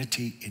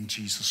identity in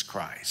Jesus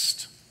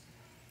Christ.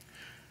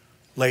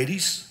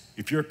 Ladies,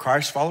 if you're a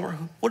Christ follower,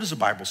 what does the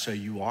Bible say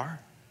you are?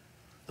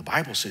 The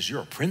Bible says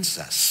you're a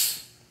princess.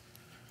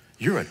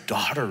 You're a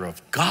daughter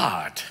of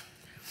God.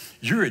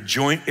 You're a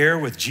joint heir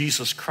with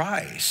Jesus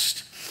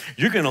Christ.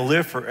 You're going to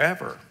live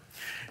forever.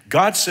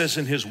 God says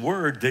in his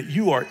word that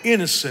you are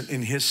innocent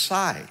in his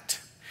sight.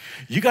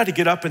 You got to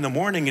get up in the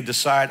morning and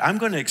decide, I'm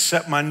going to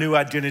accept my new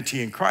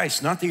identity in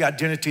Christ, not the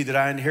identity that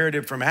I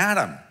inherited from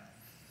Adam.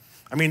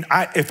 I mean,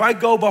 if I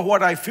go by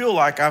what I feel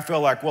like,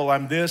 well,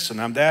 I'm this and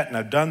I'm that and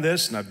I've done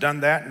this and I've done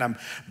that and I'm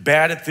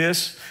bad at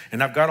this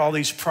and I've got all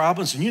these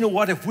problems. And you know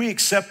what? If we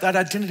accept that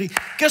identity,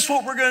 guess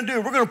what we're going to do?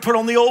 We're going to put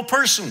on the old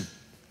person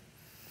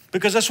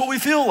because that's what we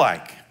feel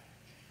like.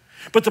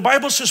 But the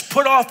Bible says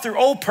put off their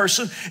old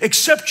person,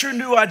 accept your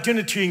new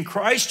identity in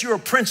Christ. You're a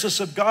princess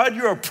of God.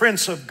 You're a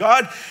prince of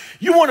God.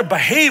 You want to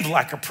behave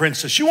like a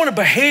princess. You want to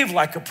behave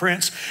like a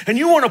prince. And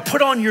you want to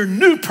put on your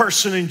new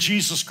person in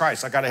Jesus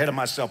Christ. I got ahead of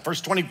myself.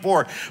 Verse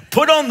 24,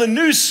 put on the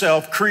new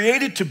self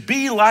created to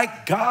be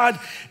like God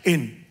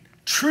in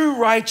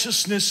true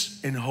righteousness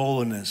and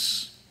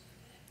holiness.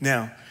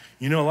 Now,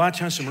 a lot of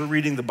times when we're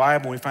reading the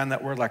Bible, we find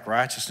that word like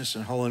righteousness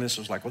and holiness.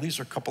 It's like, well, these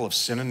are a couple of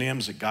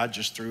synonyms that God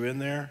just threw in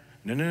there.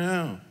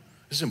 No.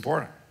 This is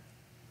important.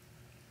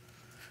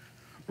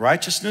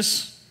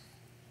 Righteousness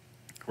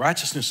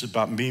is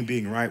about me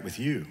being right with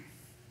you.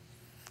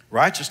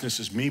 Righteousness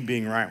is me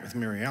being right with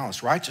Mary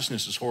Alice.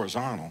 Righteousness is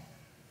horizontal.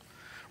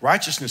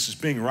 Righteousness is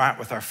being right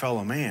with our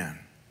fellow man.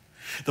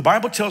 The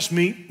Bible tells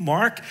me,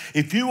 Mark,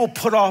 if you will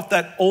put off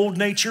that old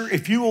nature,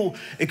 if you will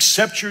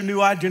accept your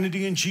new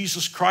identity in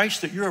Jesus Christ,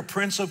 that you're a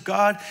prince of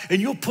God,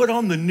 and you'll put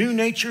on the new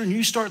nature and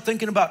you start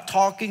thinking about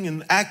talking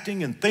and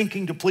acting and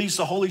thinking to please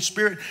the Holy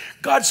Spirit,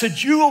 God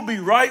said you will be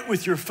right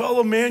with your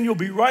fellow man, you'll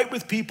be right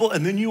with people,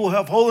 and then you will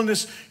have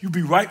holiness, you'll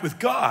be right with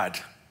God.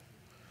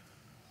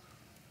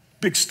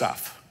 Big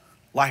stuff.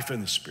 Life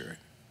in the Spirit.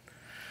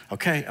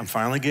 Okay, I'm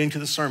finally getting to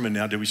the sermon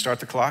now. Did we start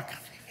the clock?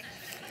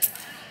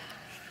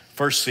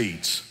 First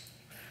seeds.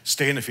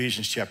 Stay in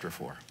Ephesians chapter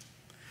 4.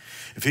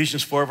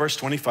 Ephesians 4, verse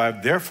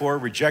 25. Therefore,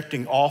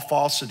 rejecting all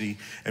falsity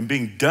and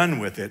being done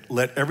with it,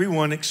 let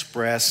everyone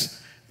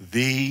express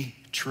the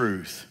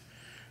truth.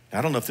 Now,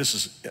 I don't know if this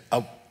is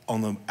up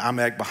on the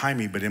iMac behind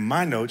me, but in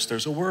my notes,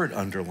 there's a word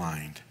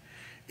underlined.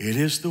 It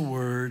is the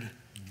word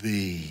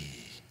the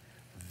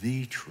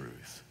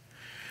truth.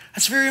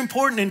 That's very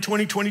important in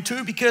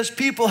 2022 because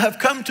people have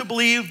come to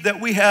believe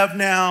that we have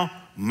now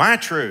my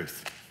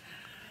truth.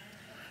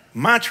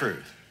 My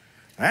truth.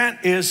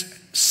 That is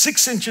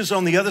 6 inches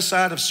on the other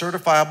side of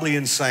certifiably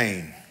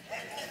insane.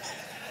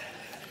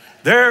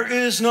 There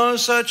is no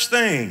such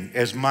thing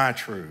as my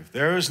truth.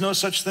 There is no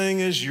such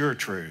thing as your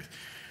truth.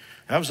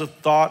 That was a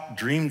thought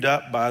dreamed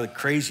up by the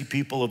crazy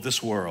people of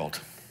this world.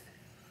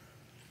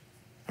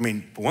 I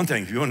mean, for one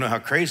thing, if you want to know how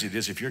crazy it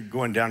is, if you're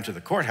going down to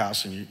the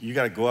courthouse and you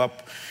got to go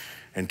up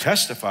and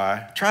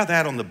testify, try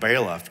that on the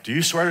bailiff. Do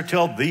you swear to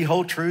tell the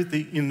whole truth,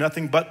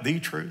 nothing but the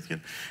truth? You're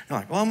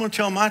like, well, I'm going to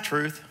tell my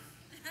truth.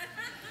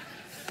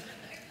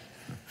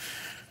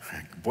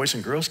 Boys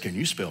and girls, can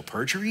you spell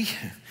perjury?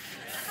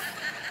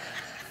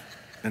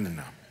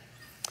 No.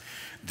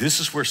 This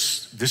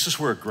is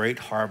where a great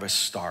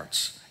harvest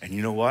starts. And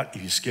you know what?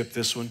 If you skip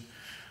this one,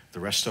 the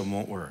rest of them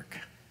won't work.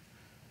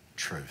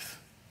 Truth.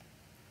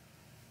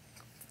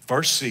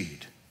 First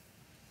seed,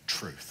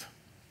 truth.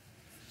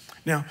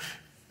 Now,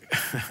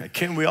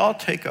 can we all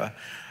take a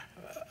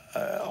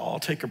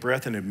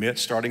breath and admit,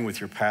 starting with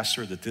your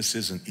pastor, that this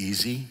isn't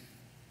easy?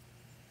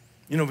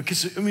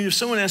 Because, if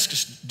someone asks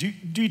us,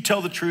 do you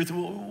tell the truth?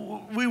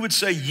 We would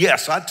say,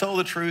 yes, I tell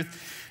the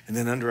truth. And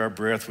then under our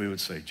breath, we would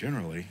say,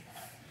 generally.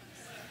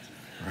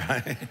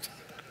 Right?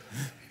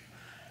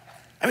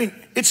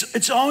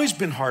 It's always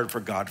been hard for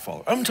God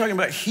followers. I'm talking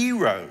about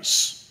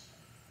heroes.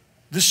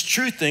 This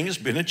truth thing has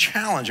been a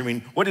challenge.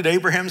 What did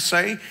Abraham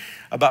say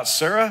about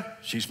Sarah?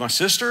 She's my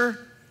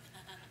sister.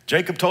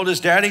 Jacob told his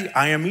daddy,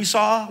 I am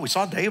Esau. We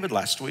saw David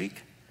last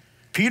week.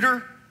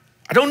 Peter,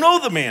 I don't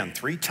know the man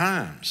 3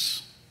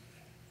 times.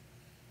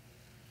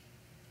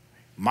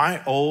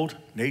 My old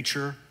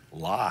nature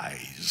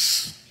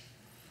lies,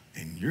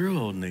 and your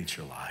old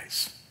nature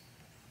lies.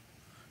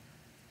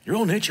 Your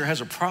old nature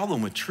has a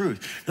problem with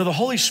truth. Now, the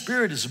Holy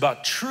Spirit is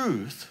about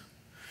truth.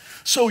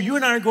 So you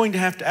and I are going to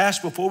have to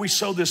ask before we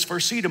sow this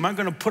first seed, am I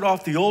going to put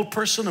off the old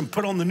person and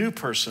put on the new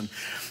person?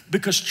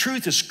 Because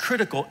truth is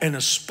critical, and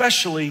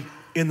especially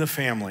in the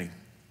family.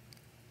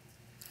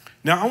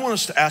 Now, I want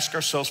us to ask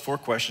ourselves 4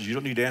 questions. You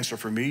don't need to answer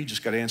for me. You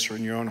just got to answer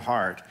in your own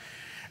heart.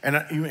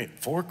 And you mean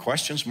 4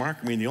 questions,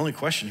 Mark? The only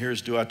question here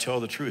is, do I tell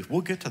the truth? We'll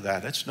get to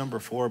that. That's number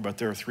 4, but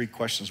there are 3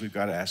 questions we've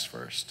got to ask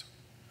first.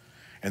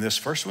 And this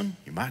first one,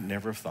 you might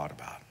never have thought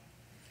about.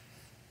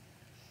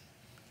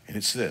 And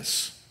it's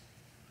this: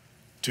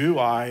 do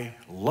I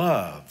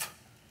love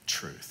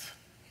truth?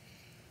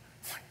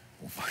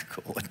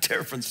 What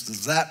difference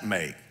does that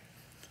make?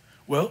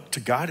 Well, to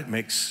God, it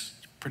makes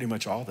pretty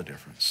much all the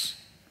difference.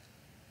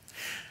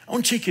 I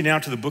want to take you now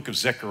to the book of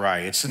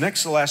Zechariah. It's the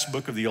next to last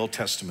book of the Old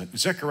Testament.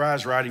 Zechariah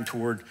is writing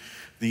toward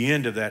the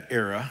end of that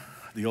era,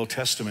 the Old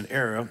Testament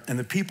era, and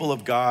the people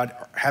of God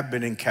have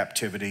been in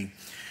captivity.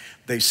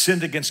 They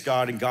sinned against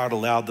God, and God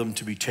allowed them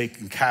to be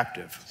taken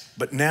captive.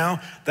 But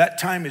now that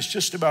time is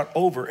just about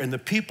over, and the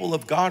people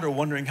of God are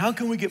wondering, how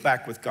can we get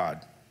back with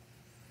God?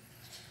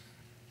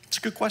 It's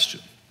a good question.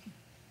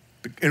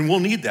 And we'll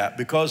need that,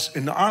 because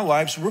in our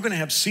lives, we're going to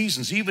have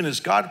seasons, even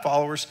as God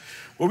followers,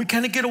 where we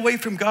kind of get away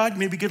from God,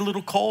 maybe get a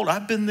little cold.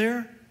 I've been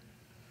there.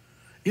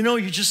 You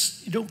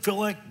don't feel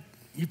like,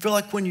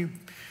 when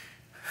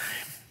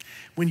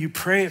you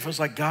pray, it feels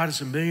like God is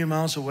a million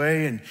miles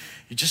away, and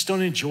you just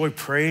don't enjoy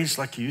praise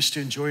like you used to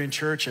enjoy in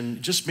church,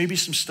 and just maybe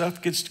some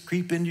stuff gets to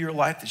creep into your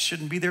life that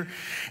shouldn't be there.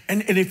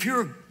 And if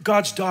you're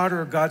God's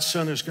daughter or God's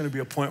son, there's going to be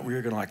a point where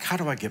you're going to how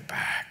do I get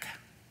back?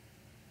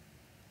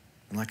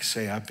 And like I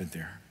say, I've been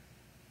there.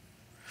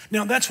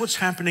 Now, that's what's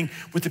happening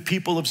with the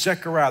people of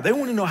Zechariah. They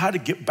want to know how to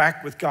get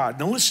back with God.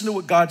 Now, listen to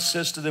what God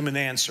says to them in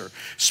answer.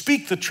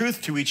 Speak the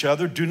truth to each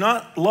other. Do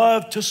not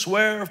love to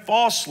swear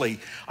falsely.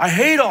 I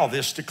hate all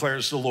this,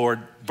 declares the Lord.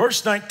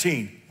 Verse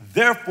 19,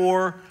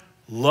 therefore,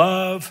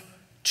 love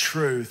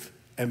truth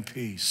and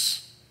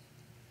peace.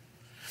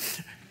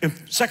 In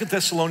 2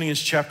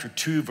 Thessalonians chapter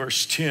 2,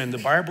 verse 10, the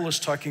Bible is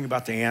talking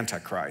about the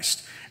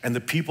Antichrist and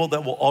the people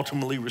that will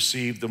ultimately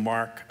receive the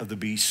mark of the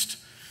beast,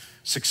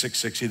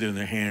 666, either in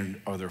their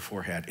hand or their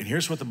forehead. And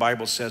here's what the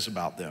Bible says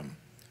about them.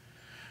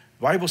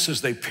 The Bible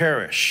says they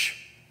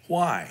perish.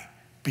 Why?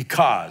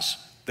 Because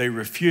they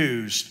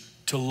refused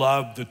to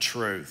love the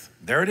truth.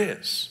 There it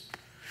is.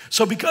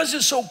 So because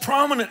it's so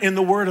prominent in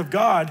the Word of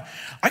God,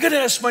 I got to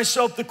ask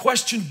myself the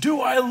question,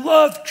 do I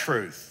love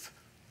truth?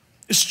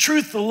 Is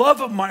truth the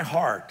love of my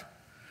heart?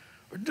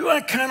 Or do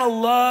I kind of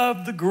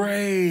love the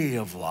gray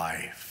of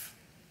life?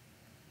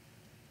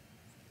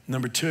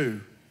 Number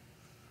two,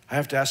 I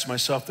have to ask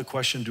myself the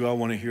question, do I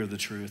want to hear the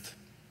truth?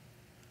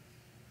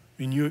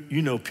 I mean,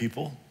 you know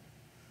people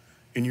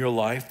in your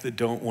life that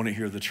don't want to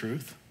hear the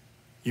truth.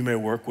 You may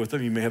work with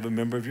them. You may have a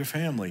member of your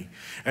family.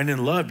 And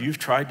in love, you've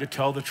tried to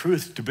tell the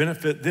truth to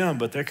benefit them,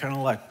 but they're kind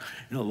of like,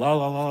 la,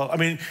 la, la. I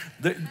mean,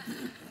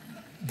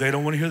 they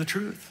don't want to hear the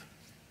truth.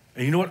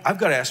 And you know what? I've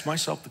got to ask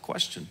myself the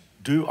question,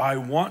 do I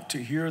want to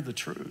hear the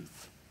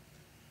truth?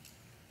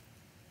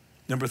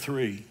 Number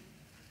three,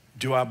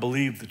 do I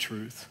believe the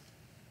truth?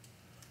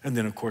 And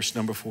then, of course,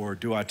 number four,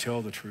 do I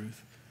tell the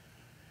truth?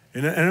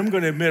 And I'm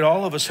going to admit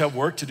all of us have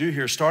work to do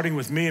here, starting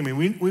with me. I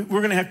mean, we're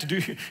going to have to do,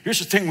 here's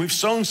the thing, we've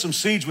sown some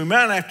seeds. We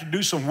might have to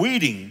do some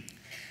weeding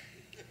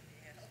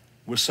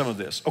with some of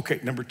this. Okay,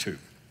 number two,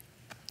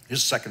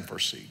 here's the second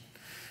first seed.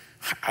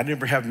 I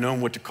never have known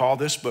what to call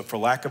this, but for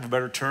lack of a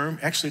better term,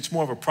 actually it's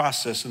more of a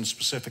process than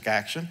specific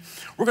action.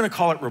 We're going to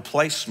call it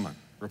replacement.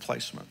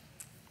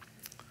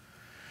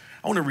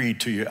 I want to read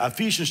to you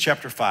Ephesians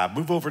chapter 5.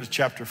 Move over to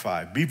chapter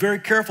 5. Be very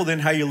careful then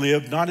how you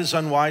live, not as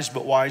unwise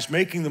but wise,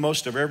 making the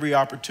most of every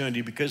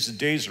opportunity because the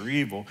days are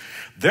evil.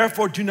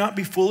 Therefore, do not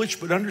be foolish,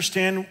 but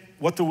understand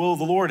what the will of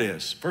the Lord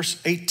is. Verse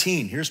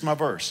 18, here's my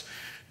verse.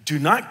 Do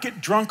not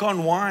get drunk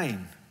on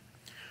wine,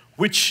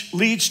 which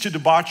leads to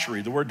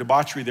debauchery. The word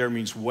debauchery there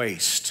means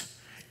waste.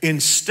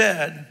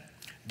 Instead,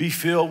 be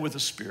filled with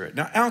the Spirit.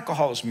 Now,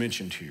 alcohol is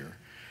mentioned here.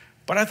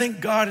 But I think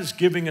God is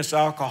giving us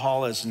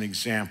alcohol as an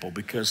example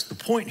because the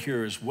point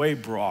here is way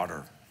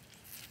broader.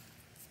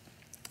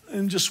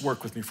 And just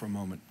work with me for a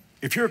moment.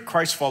 If you're a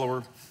Christ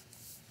follower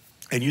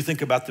and you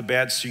think about the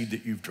bad seed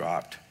that you've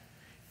dropped,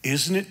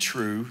 isn't it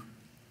true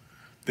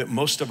that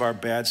most of our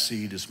bad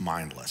seed is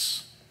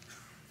mindless?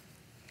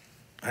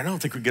 I don't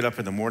think we get up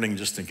in the morning and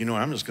just think,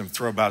 I'm just going to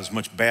throw about as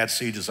much bad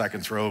seed as I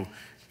can throw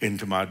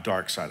into my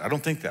dark side. I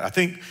don't think that. I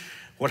think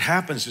what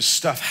happens is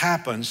stuff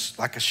happens,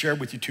 like I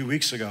shared with you 2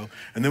 weeks ago,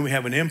 and then we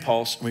have an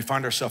impulse, and we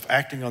find ourselves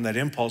acting on that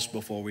impulse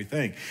before we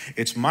think.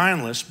 It's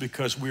mindless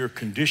because we are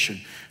conditioned.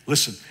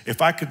 Listen,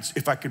 if I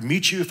could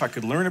meet you, if I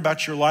could learn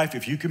about your life,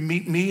 if you could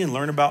meet me and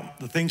learn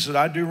about the things that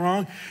I do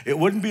wrong, it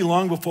wouldn't be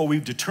long before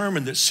we've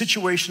determined that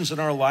situations in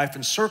our life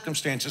and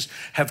circumstances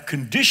have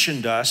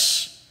conditioned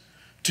us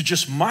to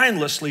just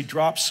mindlessly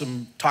drop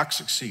some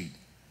toxic seed.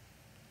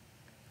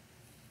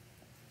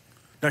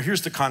 Now,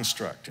 here's the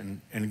construct, and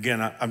again,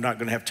 I'm not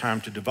going to have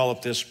time to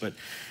develop this, but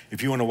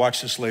if you want to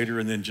watch this later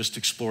and then just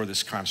explore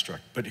this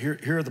construct. But here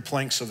are the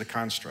planks of the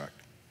construct.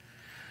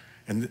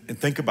 And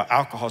think about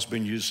alcohol's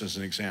been used as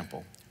an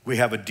example. We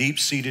have a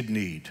deep-seated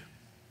need.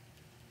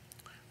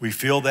 We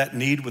feel that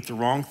need with the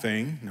wrong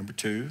thing, number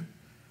two.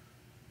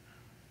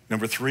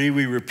 Number three,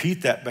 we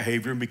repeat that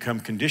behavior and become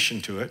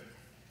conditioned to it.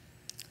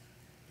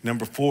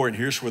 Number four, and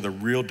here's where the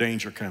real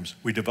danger comes,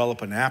 we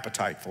develop an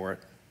appetite for it.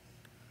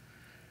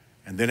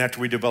 And then after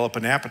we develop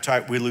an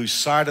appetite, we lose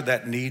sight of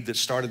that need that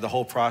started the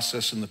whole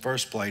process in the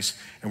first place,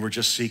 and we're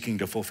just seeking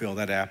to fulfill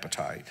that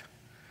appetite.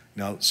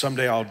 Now,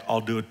 someday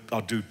I'll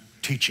do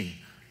teaching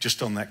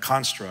just on that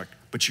construct,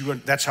 but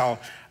that's how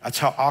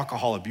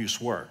alcohol abuse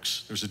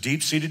works. There's a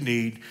deep-seated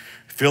need,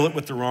 fill it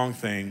with the wrong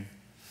thing,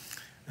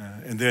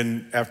 and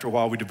then after a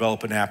while we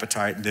develop an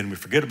appetite, and then we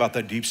forget about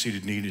that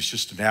deep-seated need. It's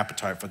just an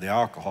appetite for the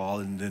alcohol,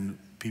 and then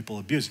people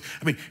abuse it.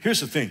 I mean, here's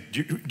the thing.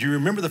 Do you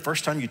remember the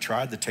first time you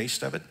tried the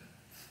taste of it?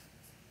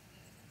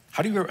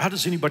 How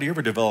does anybody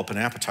ever develop an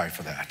appetite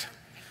for that?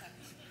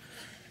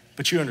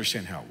 But you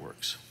understand how it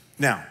works.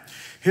 Now,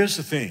 here's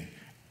the thing.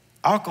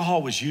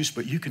 Alcohol was used,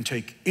 but you can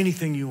take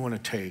anything you want to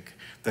take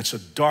that's a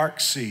dark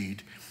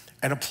seed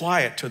and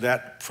apply it to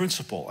that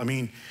principle. I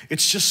mean,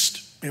 it's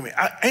just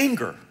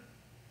anger.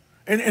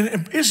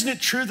 And isn't it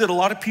true that a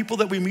lot of people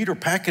that we meet are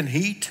packing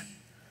heat?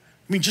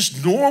 I mean,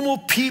 just normal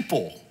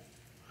people.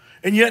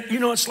 And yet,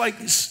 it's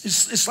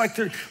like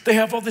they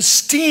have all this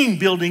steam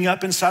building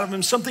up inside of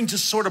them. Something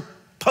just sort of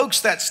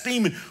pokes that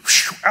steam and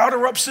out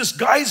erupts this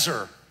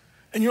geyser.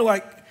 And you're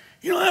like,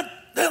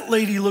 that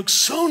lady looks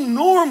so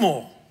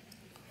normal.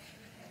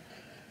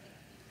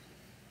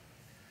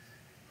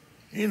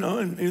 And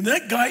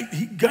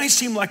that guy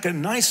seemed like a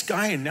nice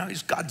guy, and now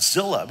he's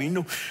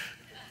Godzilla.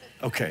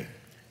 Okay,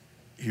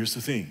 here's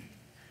the thing.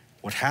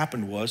 What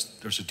happened was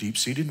there's a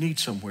deep-seated need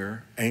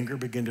somewhere. Anger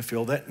began to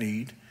fill that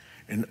need,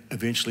 and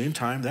eventually in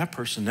time, that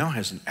person now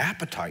has an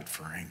appetite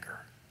for anger.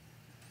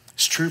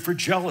 It's true for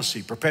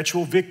jealousy,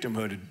 perpetual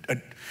victimhood,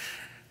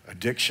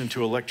 addiction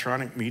to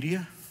electronic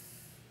media.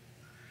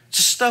 It's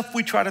just stuff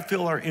we try to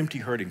fill our empty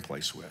hurting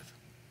place with.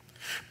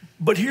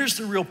 But here's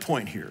the real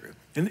point here,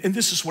 and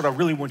this is what I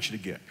really want you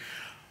to get.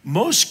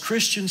 Most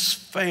Christians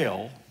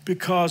fail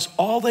because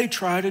all they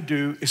try to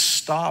do is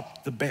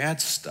stop the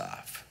bad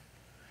stuff.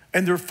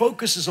 And their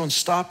focus is on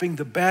stopping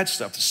the bad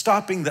stuff,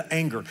 stopping the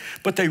anger,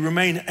 but they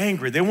remain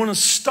angry. They want to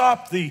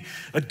stop the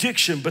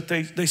addiction, but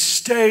they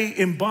stay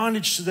in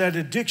bondage to that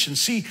addiction.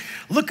 See,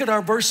 look at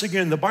our verse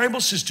again. The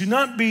Bible says, do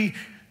not be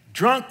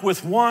drunk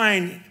with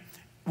wine,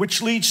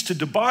 which leads to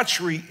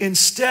debauchery.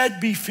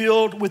 Instead, be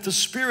filled with the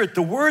Spirit.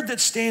 The word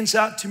that stands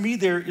out to me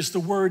there is the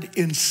word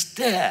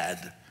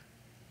instead.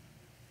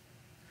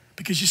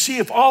 Because you see,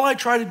 if all I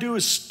try to do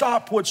is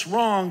stop what's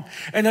wrong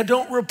and I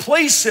don't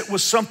replace it with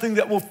something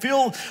that will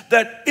fill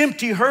that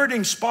empty,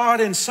 hurting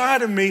spot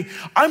inside of me,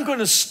 I'm going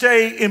to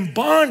stay in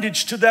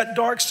bondage to that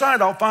dark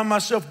side. I'll find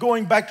myself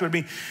going back to it. I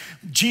mean,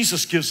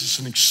 Jesus gives us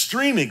an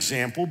extreme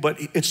example, but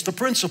it's the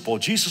principle.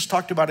 Jesus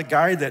talked about a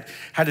guy that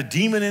had a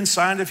demon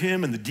inside of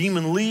him and the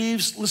demon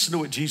leaves. Listen to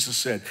what Jesus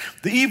said.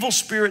 The evil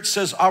spirit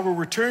says, I will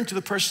return to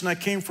the person I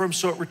came from.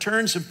 So it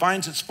returns and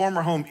finds its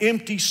former home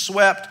empty,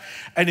 swept,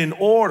 and in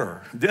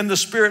order. Then the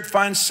spirit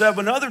finds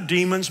 7 other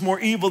demons more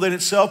evil than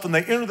itself, and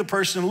they enter the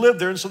person and live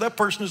there. And so that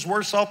person is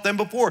worse off than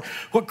before.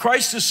 What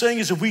Christ is saying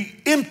is if we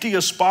empty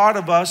a spot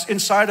of us,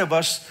 inside of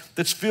us,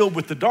 that's filled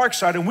with the dark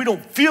side, and we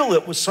don't fill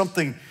it with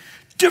something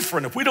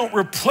different, if we don't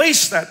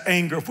replace that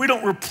anger, if we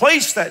don't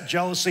replace that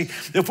jealousy,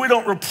 if we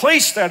don't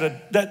replace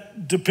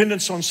that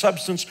dependence on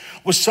substance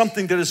with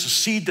something that is a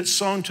seed that's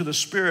sown to the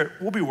Spirit,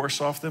 we'll be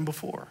worse off than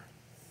before.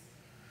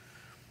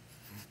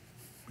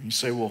 You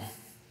say, well,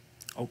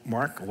 oh,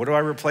 Mark, what do I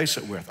replace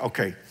it with?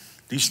 Okay,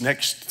 these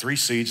next 3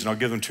 seeds, and I'll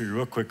give them to you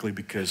real quickly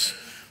because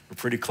we're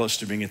pretty close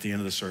to being at the end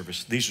of the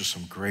service. These are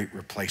some great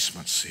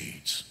replacement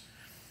seeds.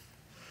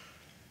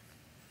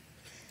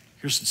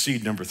 Here's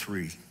seed number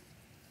 3.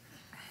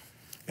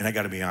 And I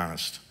got to be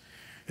honest,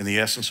 in the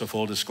essence of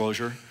full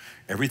disclosure,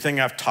 everything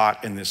I've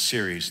taught in this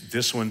series,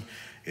 this one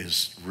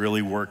is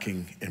really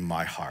working in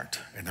my heart.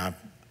 And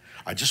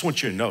I just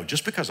want you to know,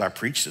 just because I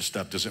preach this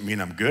stuff doesn't mean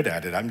I'm good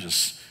at it.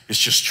 It's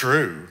just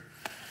true.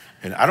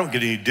 And I don't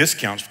get any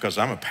discounts because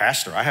I'm a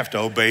pastor. I have to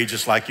obey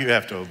just like you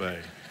have to obey.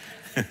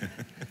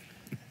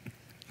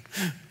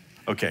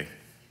 Okay.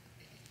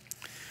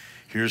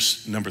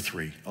 Here's number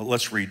 3.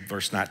 Let's read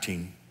verse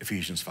 19,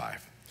 Ephesians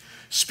 5.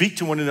 Speak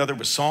to one another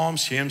with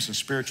psalms, hymns, and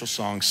spiritual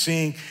songs.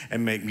 Sing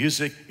and make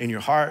music in your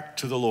heart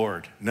to the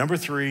Lord. Number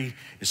 3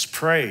 is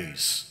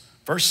praise.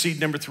 First seed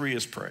number 3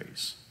 is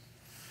praise.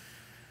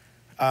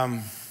 I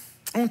want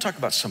to talk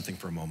about something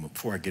for a moment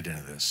before I get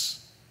into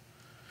this.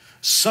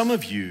 Some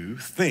of you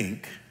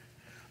think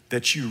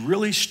that you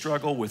really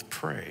struggle with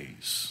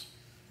praise.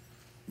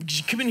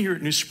 You come in here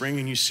at NewSpring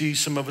and you see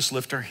some of us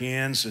lift our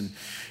hands and,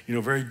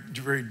 very,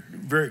 very,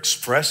 very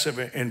expressive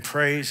in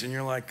praise, and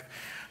you're like,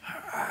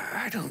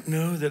 I don't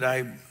know that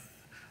I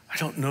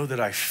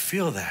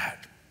feel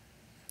that.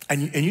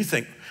 And you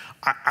think,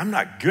 I'm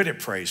not good at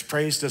praise.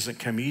 Praise doesn't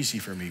come easy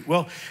for me.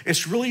 Well,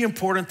 it's really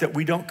important that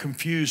we don't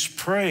confuse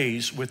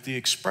praise with the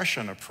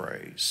expression of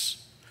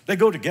praise. They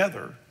go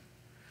together.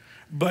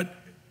 But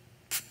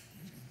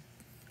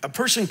a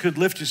person could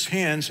lift his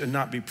hands and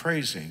not be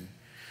praising.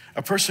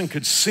 A person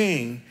could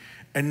sing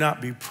and not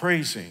be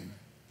praising.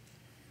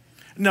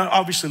 Now,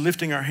 obviously,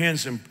 lifting our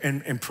hands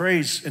and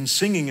praise and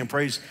singing and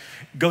praise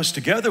goes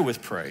together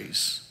with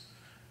praise.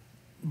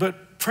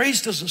 But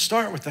praise doesn't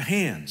start with the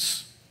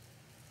hands.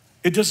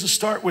 It doesn't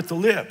start with the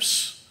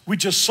lips. We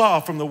just saw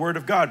from the Word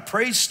of God,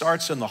 praise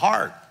starts in the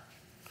heart.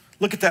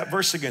 Look at that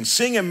verse again.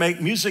 Sing and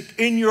make music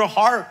in your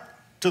heart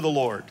to the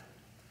Lord.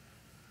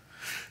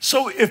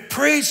 So if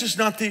praise is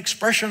not the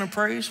expression of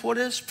praise, what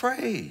is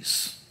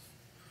praise?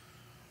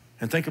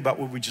 And think about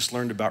what we just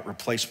learned about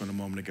replacement a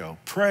moment ago.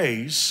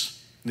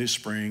 Praise,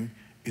 NewSpring,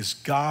 is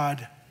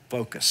God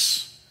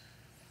focus.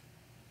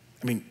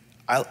 I mean,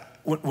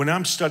 when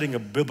I'm studying a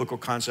biblical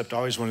concept, I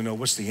always want to know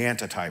what's the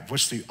antitype,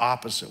 what's the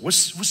opposite,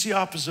 what's the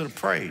opposite of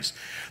praise?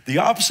 The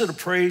opposite of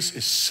praise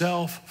is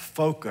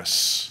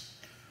self-focus.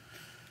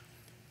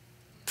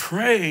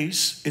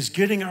 Praise is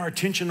getting our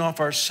attention off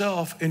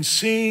ourselves and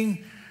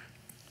seeing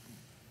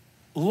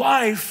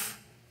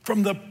life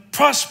from the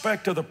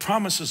prospect of the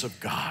promises of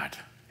God.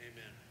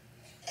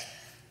 Amen.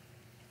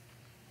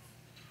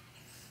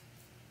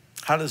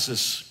 How does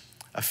this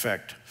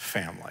affect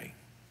family,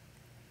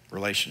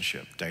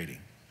 relationship, dating?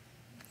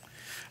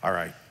 All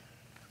right,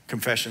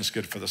 confession is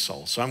good for the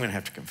soul, so I'm going to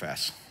have to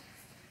confess.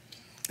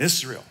 This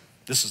is real.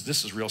 This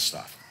is real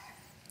stuff.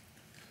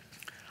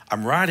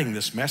 I'm writing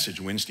this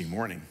message Wednesday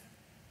morning.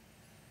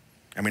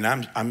 I mean,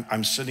 I'm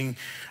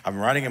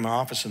writing in my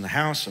office in the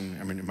house, and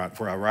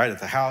where I write at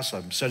the house,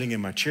 I'm sitting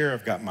in my chair.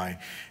 I've got my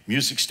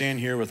music stand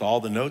here with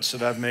all the notes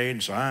that I've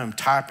made, so I'm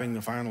typing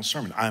the final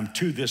sermon. I'm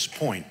to this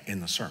point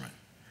in the sermon.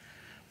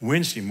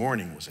 Wednesday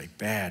morning was a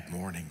bad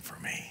morning for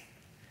me.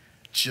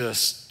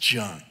 Just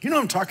junk. You know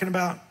what I'm talking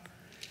about?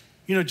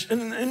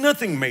 And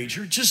nothing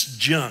major, just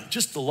junk,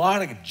 just a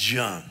lot of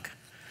junk.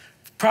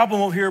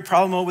 Problem over here,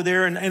 problem over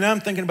there, and I'm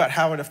thinking about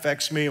how it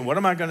affects me and what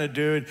am I gonna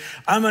do? And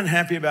I'm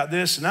unhappy about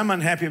this and I'm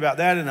unhappy about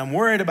that and I'm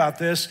worried about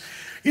this.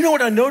 You know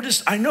what I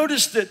noticed? I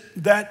noticed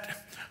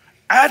that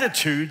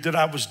attitude that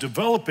I was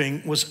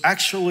developing was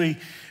actually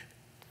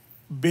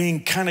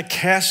being kind of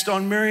cast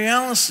on Mary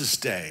Alice's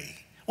day.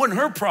 Wasn't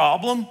her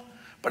problem,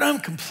 but I'm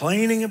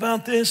complaining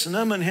about this and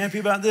I'm unhappy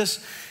about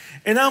this.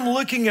 And I'm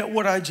looking at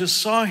what I just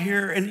saw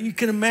here, and you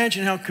can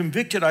imagine how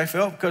convicted I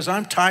felt because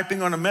I'm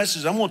typing on a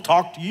message. I'm going to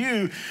talk to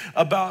you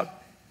about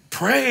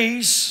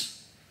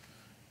praise,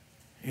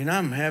 and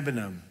I'm having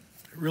a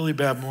really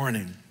bad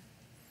morning.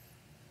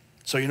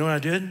 So you know what I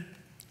did?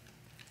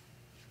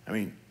 I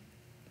mean,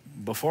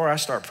 before I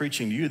start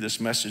preaching to you, this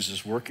message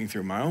is working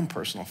through my own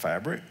personal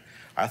fabric.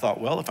 I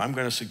thought, well, if I'm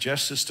going to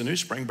suggest this to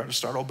NewSpring, I better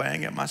start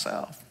obeying it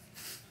myself.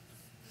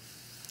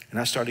 And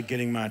I started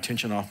getting my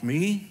attention off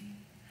me,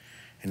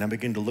 and I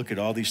began to look at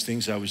all these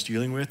things I was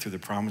dealing with through the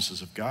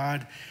promises of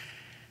God,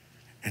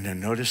 and I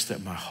noticed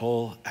that my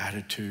whole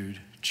attitude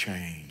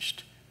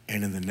changed.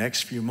 And in the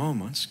next few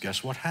moments,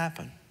 guess what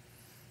happened?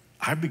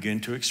 I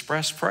began to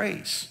express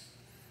praise.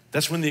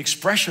 That's when the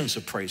expressions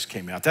of praise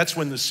came out. That's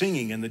when the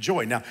singing and the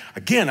joy. Now,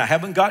 again, I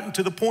haven't gotten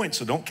to the point,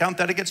 so don't count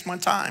that against my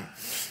time.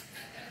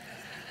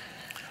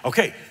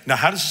 Okay, now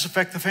how does this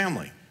affect the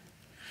family?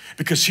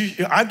 Because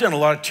I've done a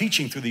lot of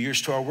teaching through the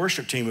years to our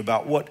worship team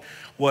about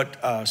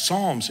what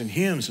psalms and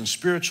hymns and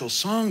spiritual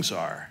songs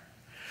are.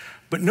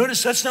 But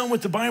notice that's not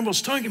what the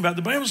Bible's talking about.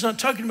 The Bible's not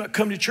talking about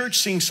come to church,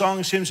 sing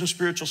songs, hymns, and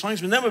spiritual songs.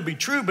 I mean, that would be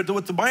true, but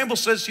what the Bible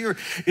says here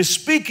is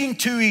speaking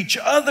to each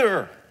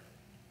other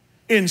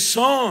in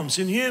psalms,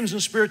 in hymns,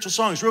 and spiritual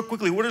songs. Real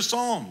quickly, what are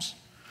psalms?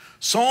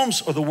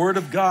 Psalms are the word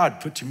of God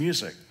put to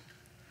music.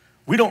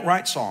 We don't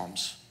write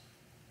psalms.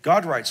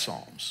 God writes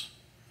psalms.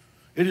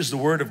 It is the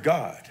word of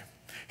God.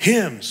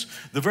 Hymns,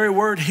 the very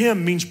word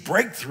hymn means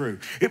breakthrough.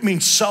 It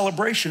means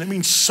celebration. It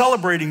means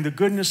celebrating the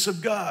goodness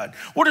of God.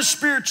 What are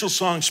spiritual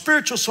songs?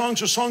 Spiritual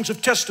songs are songs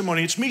of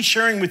testimony. It's me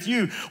sharing with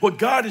you what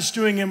God is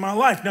doing in my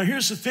life. Now,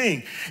 here's the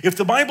thing. If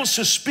the Bible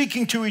says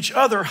speaking to each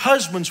other,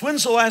 husbands,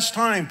 when's the last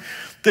time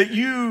that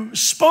you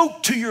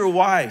spoke to your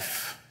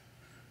wife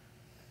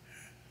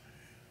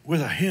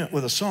with a hymn,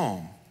 with a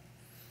psalm?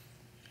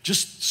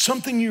 Just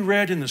something you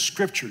read in the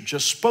scripture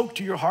just spoke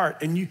to your heart,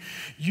 and you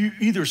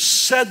either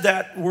said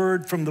that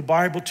word from the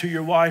Bible to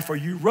your wife, or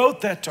you wrote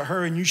that to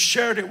her and you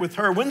shared it with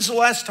her. When's the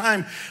last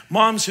time,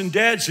 moms and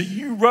dads, that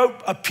you wrote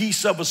a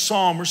piece of a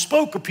psalm or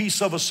spoke a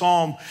piece of a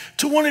psalm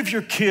to one of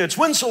your kids?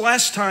 When's the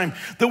last time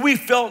that we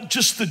felt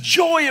just the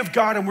joy of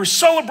God and we're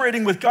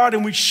celebrating with God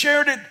and we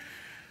shared it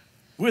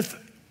with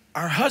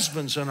our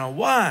husbands and our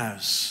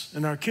wives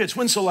and our kids?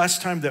 When's the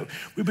last time that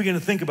we began to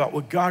think about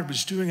what God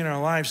was doing in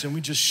our lives and we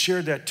just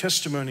shared that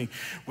testimony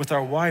with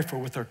our wife or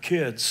with our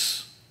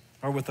kids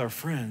or with our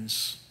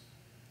friends?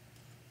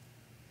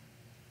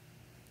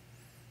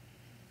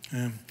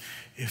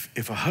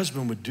 If a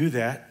husband would do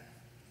that,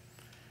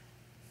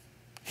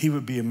 he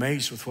would be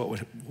amazed with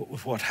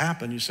what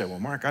happened. You say, well,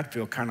 Mark, I'd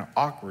feel kind of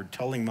awkward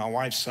telling my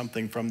wife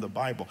something from the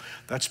Bible.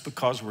 That's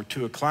because we're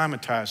too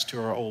acclimatized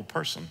to our old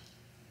person.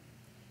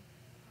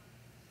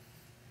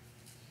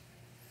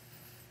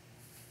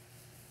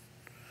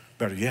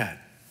 Better yet,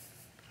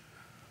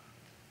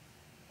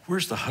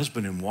 where's the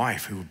husband and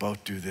wife who will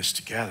both do this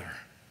together?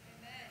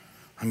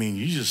 I mean,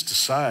 you just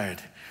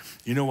decide,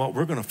 you know what,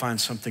 we're going to find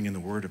something in the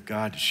Word of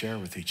God to share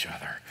with each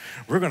other.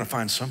 We're going to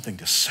find something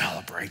to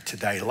celebrate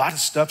today. A lot of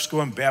stuff's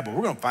going bad, but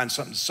we're going to find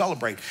something to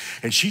celebrate.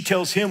 And she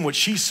tells him what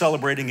she's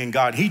celebrating in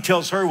God. He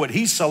tells her what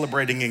he's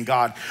celebrating in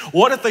God.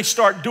 What if they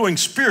start doing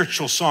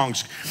spiritual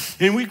songs?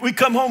 And we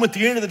come home at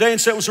the end of the day and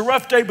say, it was a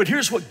rough day, but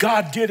here's what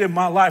God did in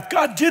my life.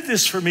 God did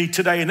this for me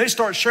today. And they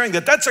start sharing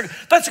that.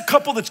 That's a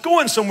couple that's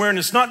going somewhere, and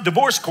it's not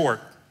divorce court.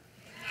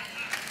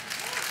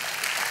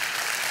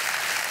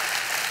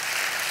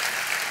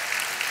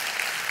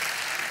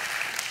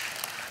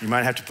 You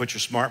might have to put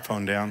your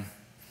smartphone down.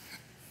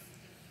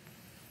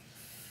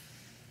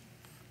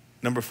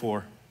 Number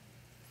 4,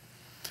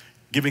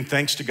 giving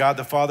thanks to God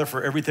the Father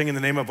for everything in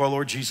the name of our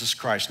Lord Jesus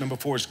Christ. Number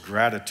 4 is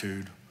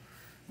gratitude.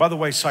 By the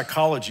way,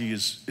 psychology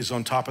is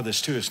on top of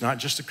this too. It's not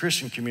just the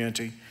Christian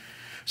community.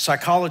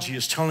 Psychology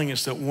is telling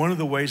us that one of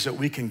the ways that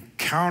we can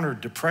counter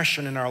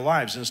depression in our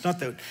lives, and it's not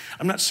that,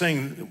 I'm not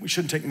saying that we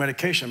shouldn't take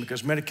medication,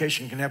 because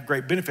medication can have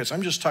great benefits.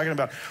 I'm just talking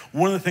about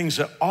one of the things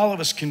that all of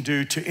us can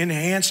do to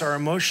enhance our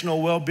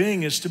emotional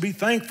well-being is to be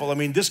thankful. I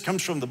mean, this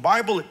comes from the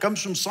Bible, it comes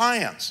from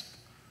science.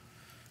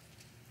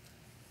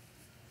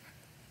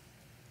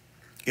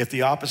 If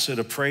the opposite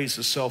of praise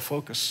is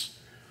self-focus,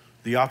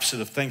 the opposite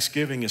of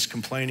thanksgiving is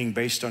complaining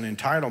based on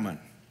entitlement.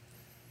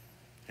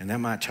 And that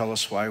might tell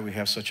us why we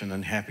have such an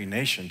unhappy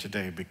nation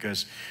today,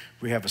 because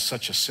we have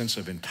such a sense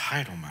of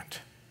entitlement.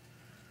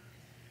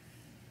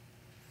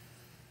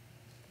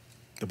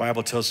 The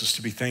Bible tells us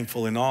to be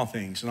thankful in all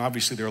things. And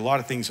obviously there are a lot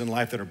of things in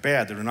life that are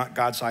bad, that are not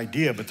God's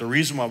idea. But the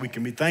reason why we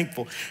can be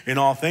thankful in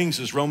all things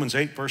is Romans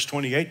 8 verse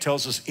 28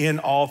 tells us in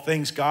all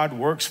things God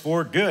works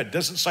for good. It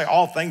doesn't say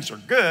all things are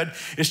good.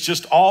 It's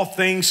just all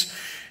things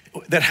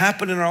that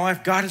happen in our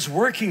life, God is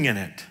working in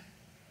it.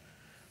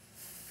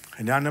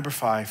 And now number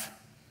 5.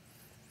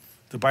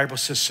 The Bible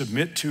says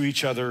submit to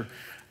each other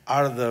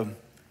out of the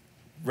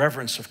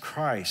reverence of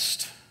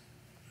Christ.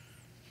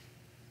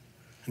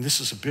 And this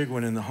is a big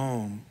one in the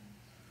home.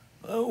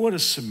 What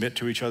does submit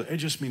to each other? It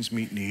just means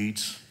meet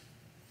needs.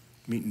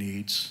 Meet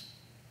needs.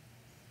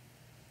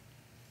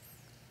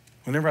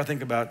 Whenever I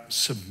think about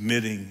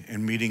submitting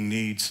and meeting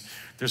needs,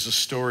 there's a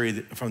story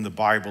from the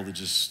Bible that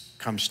just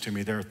comes to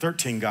me. There are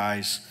 13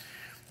 guys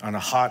on a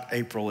hot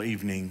April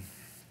evening.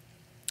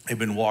 They've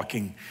been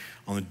walking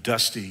on the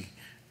dusty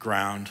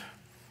ground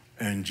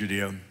in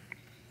Judea,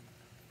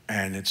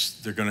 and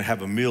they're going to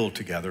have a meal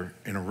together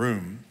in a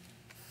room.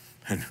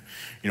 And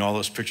all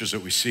those pictures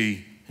that we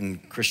see in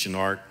Christian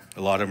art,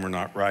 a lot of them are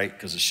not right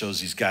because it shows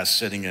these guys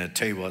sitting at a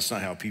table. That's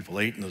not how people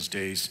ate in those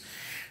days.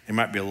 It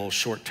might be a little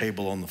short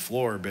table on the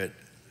floor, but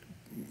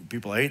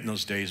people ate in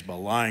those days by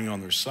lying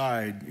on their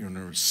side, in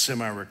a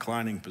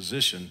semi-reclining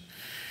position.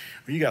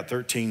 When you got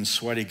 13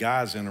 sweaty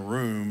guys in a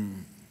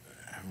room,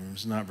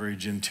 it's not very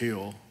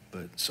genteel,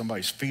 but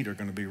somebody's feet are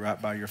going to be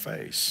right by your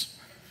face.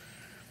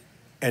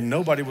 And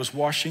nobody was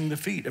washing the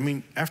feet. I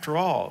mean, after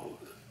all,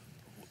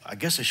 I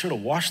guess they should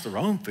have washed their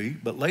own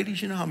feet, but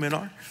ladies, you know how men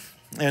are.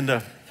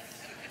 And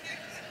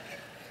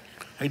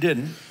they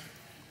didn't.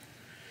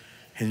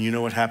 And you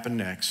know what happened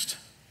next?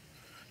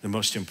 The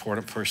most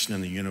important person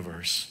in the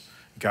universe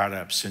got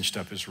up, cinched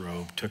up his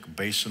robe, took a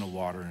basin of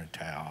water and a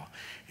towel,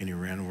 and he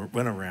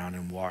went around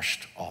and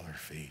washed all their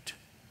feet.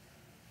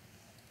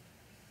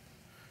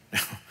 Now,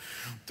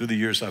 through the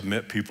years, I've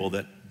met people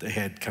that they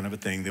had kind of a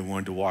thing. They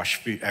wanted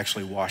to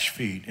actually wash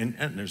feet. And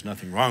there's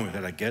nothing wrong with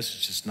it. I guess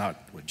it's just not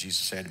what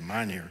Jesus had in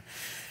mind here.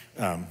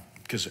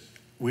 Because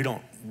we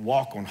don't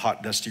walk on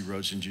hot, dusty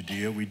roads in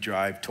Judea. We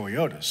drive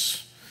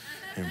Toyotas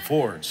and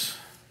Fords.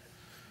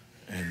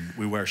 And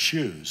we wear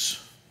shoes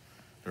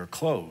that are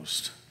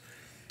closed.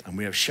 And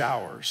we have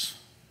showers.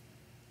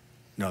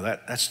 No,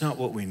 that's not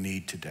what we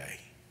need today.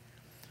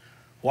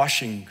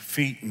 Washing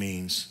feet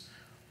means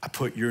I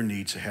put your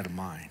needs ahead of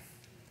mine.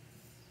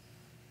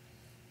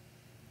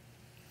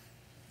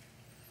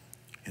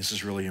 This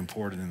is really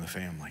important in the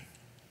family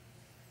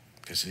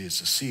because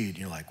it's a seed.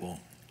 You're like, well,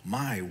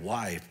 my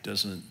wife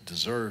doesn't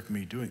deserve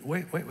me doing.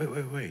 Wait.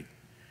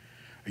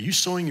 Are you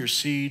sowing your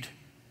seed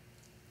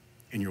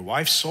in your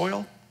wife's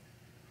soil?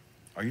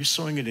 Are you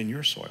sowing it in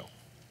your soil?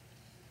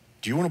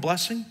 Do you want a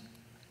blessing?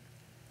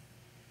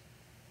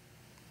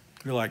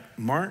 You're like,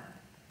 Mark,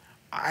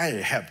 I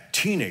have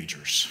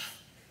teenagers.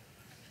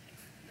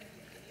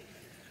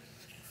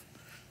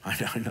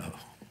 I know.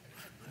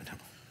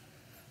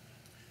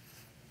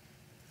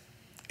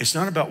 It's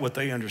not about what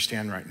they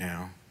understand right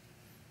now.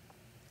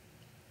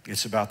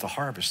 It's about the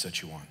harvest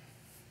that you want.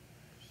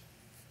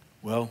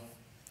 Well,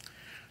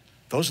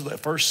 those are the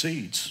first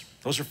seeds.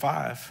 Those are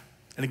 5.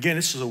 And again,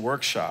 this is a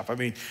workshop. I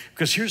mean,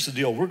 because here's the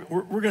deal.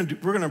 We're going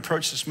to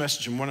approach this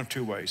message in one of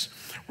 2 ways.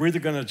 We're either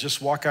going to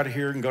just walk out of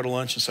here and go to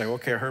lunch and say,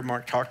 okay, I heard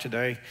Mark talk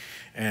today,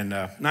 and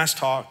nice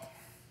talk,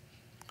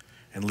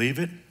 and leave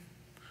it.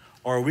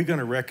 Or are we going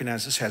to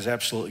recognize this has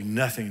absolutely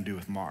nothing to do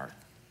with Mark?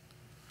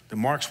 That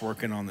Mark's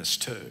working on this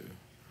too.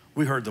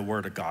 We heard the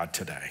word of God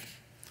today.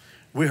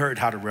 We heard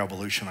how to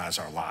revolutionize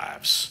our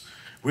lives.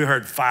 We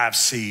heard 5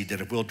 seed that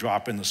if we'll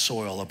drop in the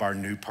soil of our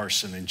new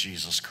person in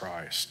Jesus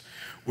Christ,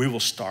 we will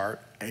start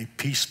a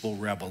peaceful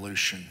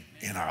revolution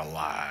in our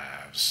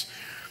lives.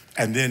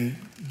 And then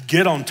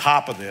get on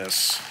top of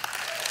this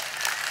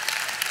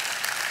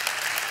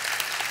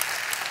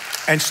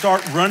and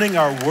start running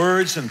our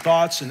words and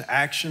thoughts and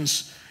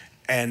actions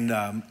and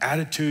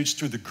attitudes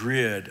through the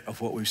grid of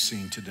what we've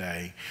seen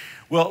today.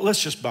 Well,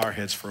 let's just bow our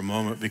heads for a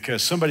moment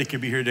because somebody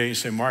could be here today and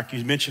say, Mark,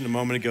 you mentioned a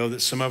moment ago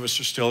that some of us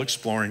are still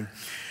exploring.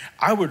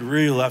 I would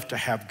really love to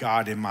have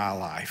God in my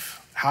life.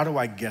 How do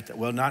I get that?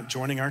 Well, not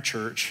joining our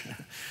church.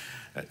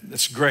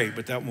 That's great,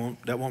 but that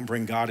won't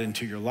bring God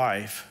into your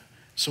life.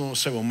 Someone will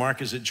say, well,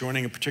 Mark, is it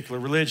joining a particular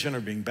religion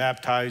or being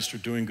baptized or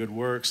doing good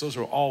works? Those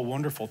are all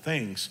wonderful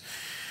things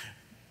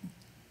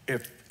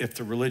if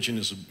the religion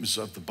is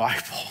of the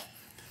Bible.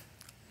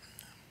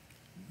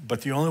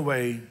 But the only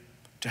way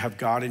to have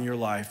God in your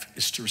life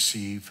is to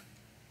receive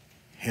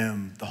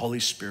him, the Holy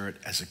Spirit,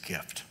 as a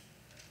gift.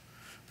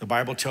 The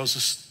Bible tells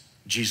us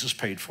Jesus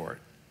paid for it.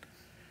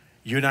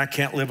 You and I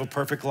can't live a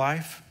perfect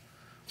life,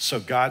 so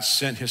God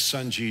sent his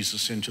son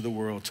Jesus into the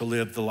world to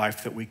live the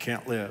life that we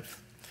can't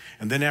live.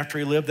 And then after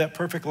he lived that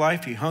perfect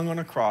life, he hung on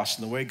a cross,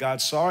 and the way God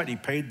saw it, he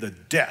paid the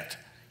debt.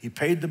 He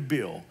paid the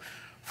bill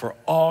for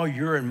all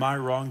your and my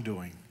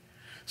wrongdoing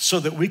so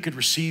that we could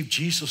receive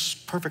Jesus'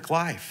 perfect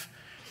life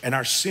and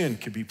our sin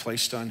could be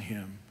placed on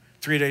him.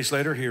 3 days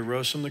later, he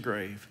arose from the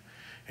grave.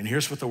 And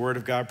here's what the word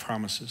of God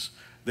promises,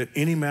 that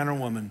any man or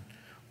woman,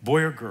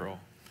 boy or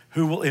girl,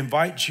 who will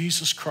invite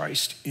Jesus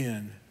Christ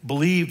in,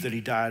 believe that he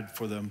died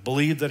for them,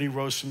 believe that he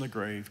rose from the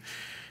grave,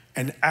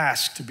 and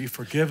ask to be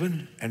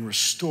forgiven and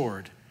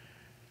restored,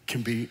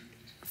 can be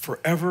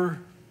forever,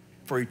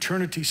 for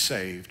eternity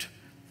saved.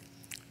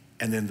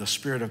 And then the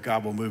Spirit of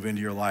God will move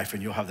into your life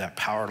and you'll have that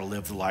power to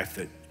live the life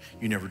that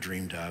you never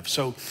dreamed of.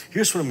 So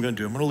here's what I'm going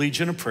to do. I'm going to lead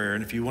you in a prayer.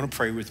 And if you want to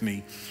pray with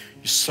me,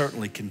 you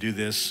certainly can do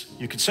this.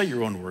 You can say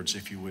your own words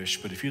if you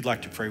wish, but if you'd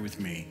like to pray with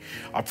me,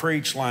 I'll pray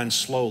each line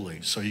slowly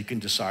so you can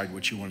decide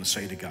what you want to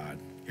say to God.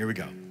 Here we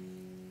go.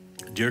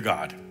 Dear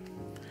God,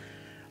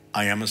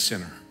 I am a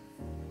sinner.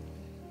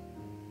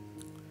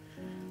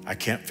 I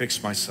can't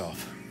fix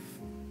myself.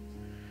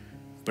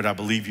 but I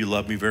believe you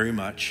love me very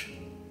much.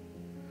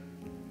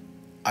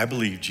 I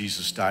believe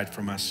Jesus died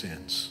for my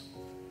sins,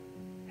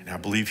 and I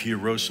believe he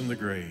arose from the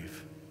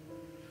grave.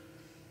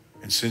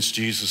 And since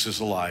Jesus is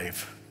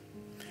alive,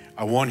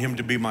 I want him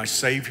to be my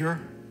Savior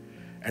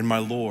and my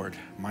Lord,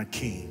 my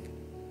King.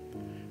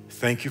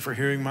 Thank you for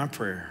hearing my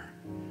prayer.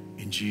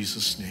 In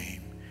Jesus'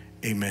 name,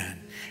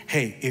 amen.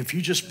 Hey, if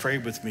you just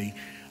prayed with me,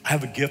 I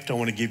have a gift I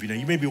want to give you. Now,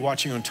 you may be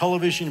watching on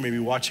television, you may be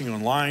watching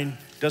online.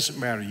 Doesn't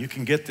matter. You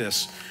can get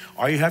this.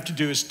 All you have to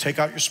do is take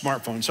out your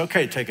smartphone. It's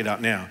okay to take it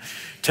out now.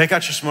 Take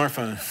out your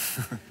smartphone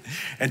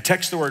and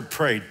text the word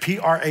prayed,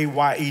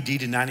 P-R-A-Y-E-D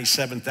to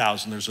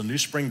 97,000. There's a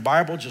NewSpring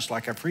Bible, just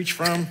like I preach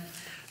from.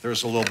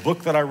 There's a little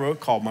book that I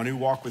wrote called My New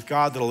Walk with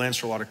God that'll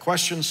answer a lot of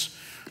questions.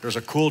 There's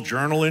a cool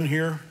journal in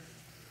here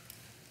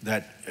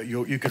that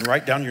you can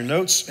write down your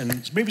notes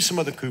and maybe some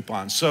other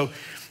coupons. So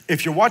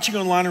if you're watching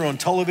online or on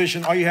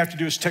television, all you have to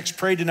do is text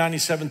pray to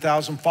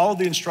 97,000, follow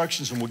the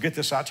instructions, and we'll get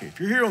this out to you. If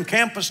you're here on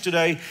campus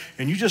today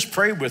and you just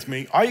prayed with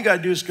me, all you got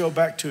to do is go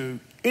back to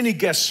any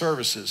guest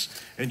services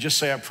and just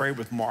say, I prayed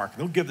with Mark.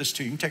 They'll give this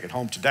to you. You can take it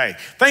home today.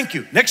 Thank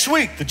you. Next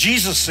week, the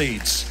Jesus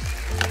Seeds.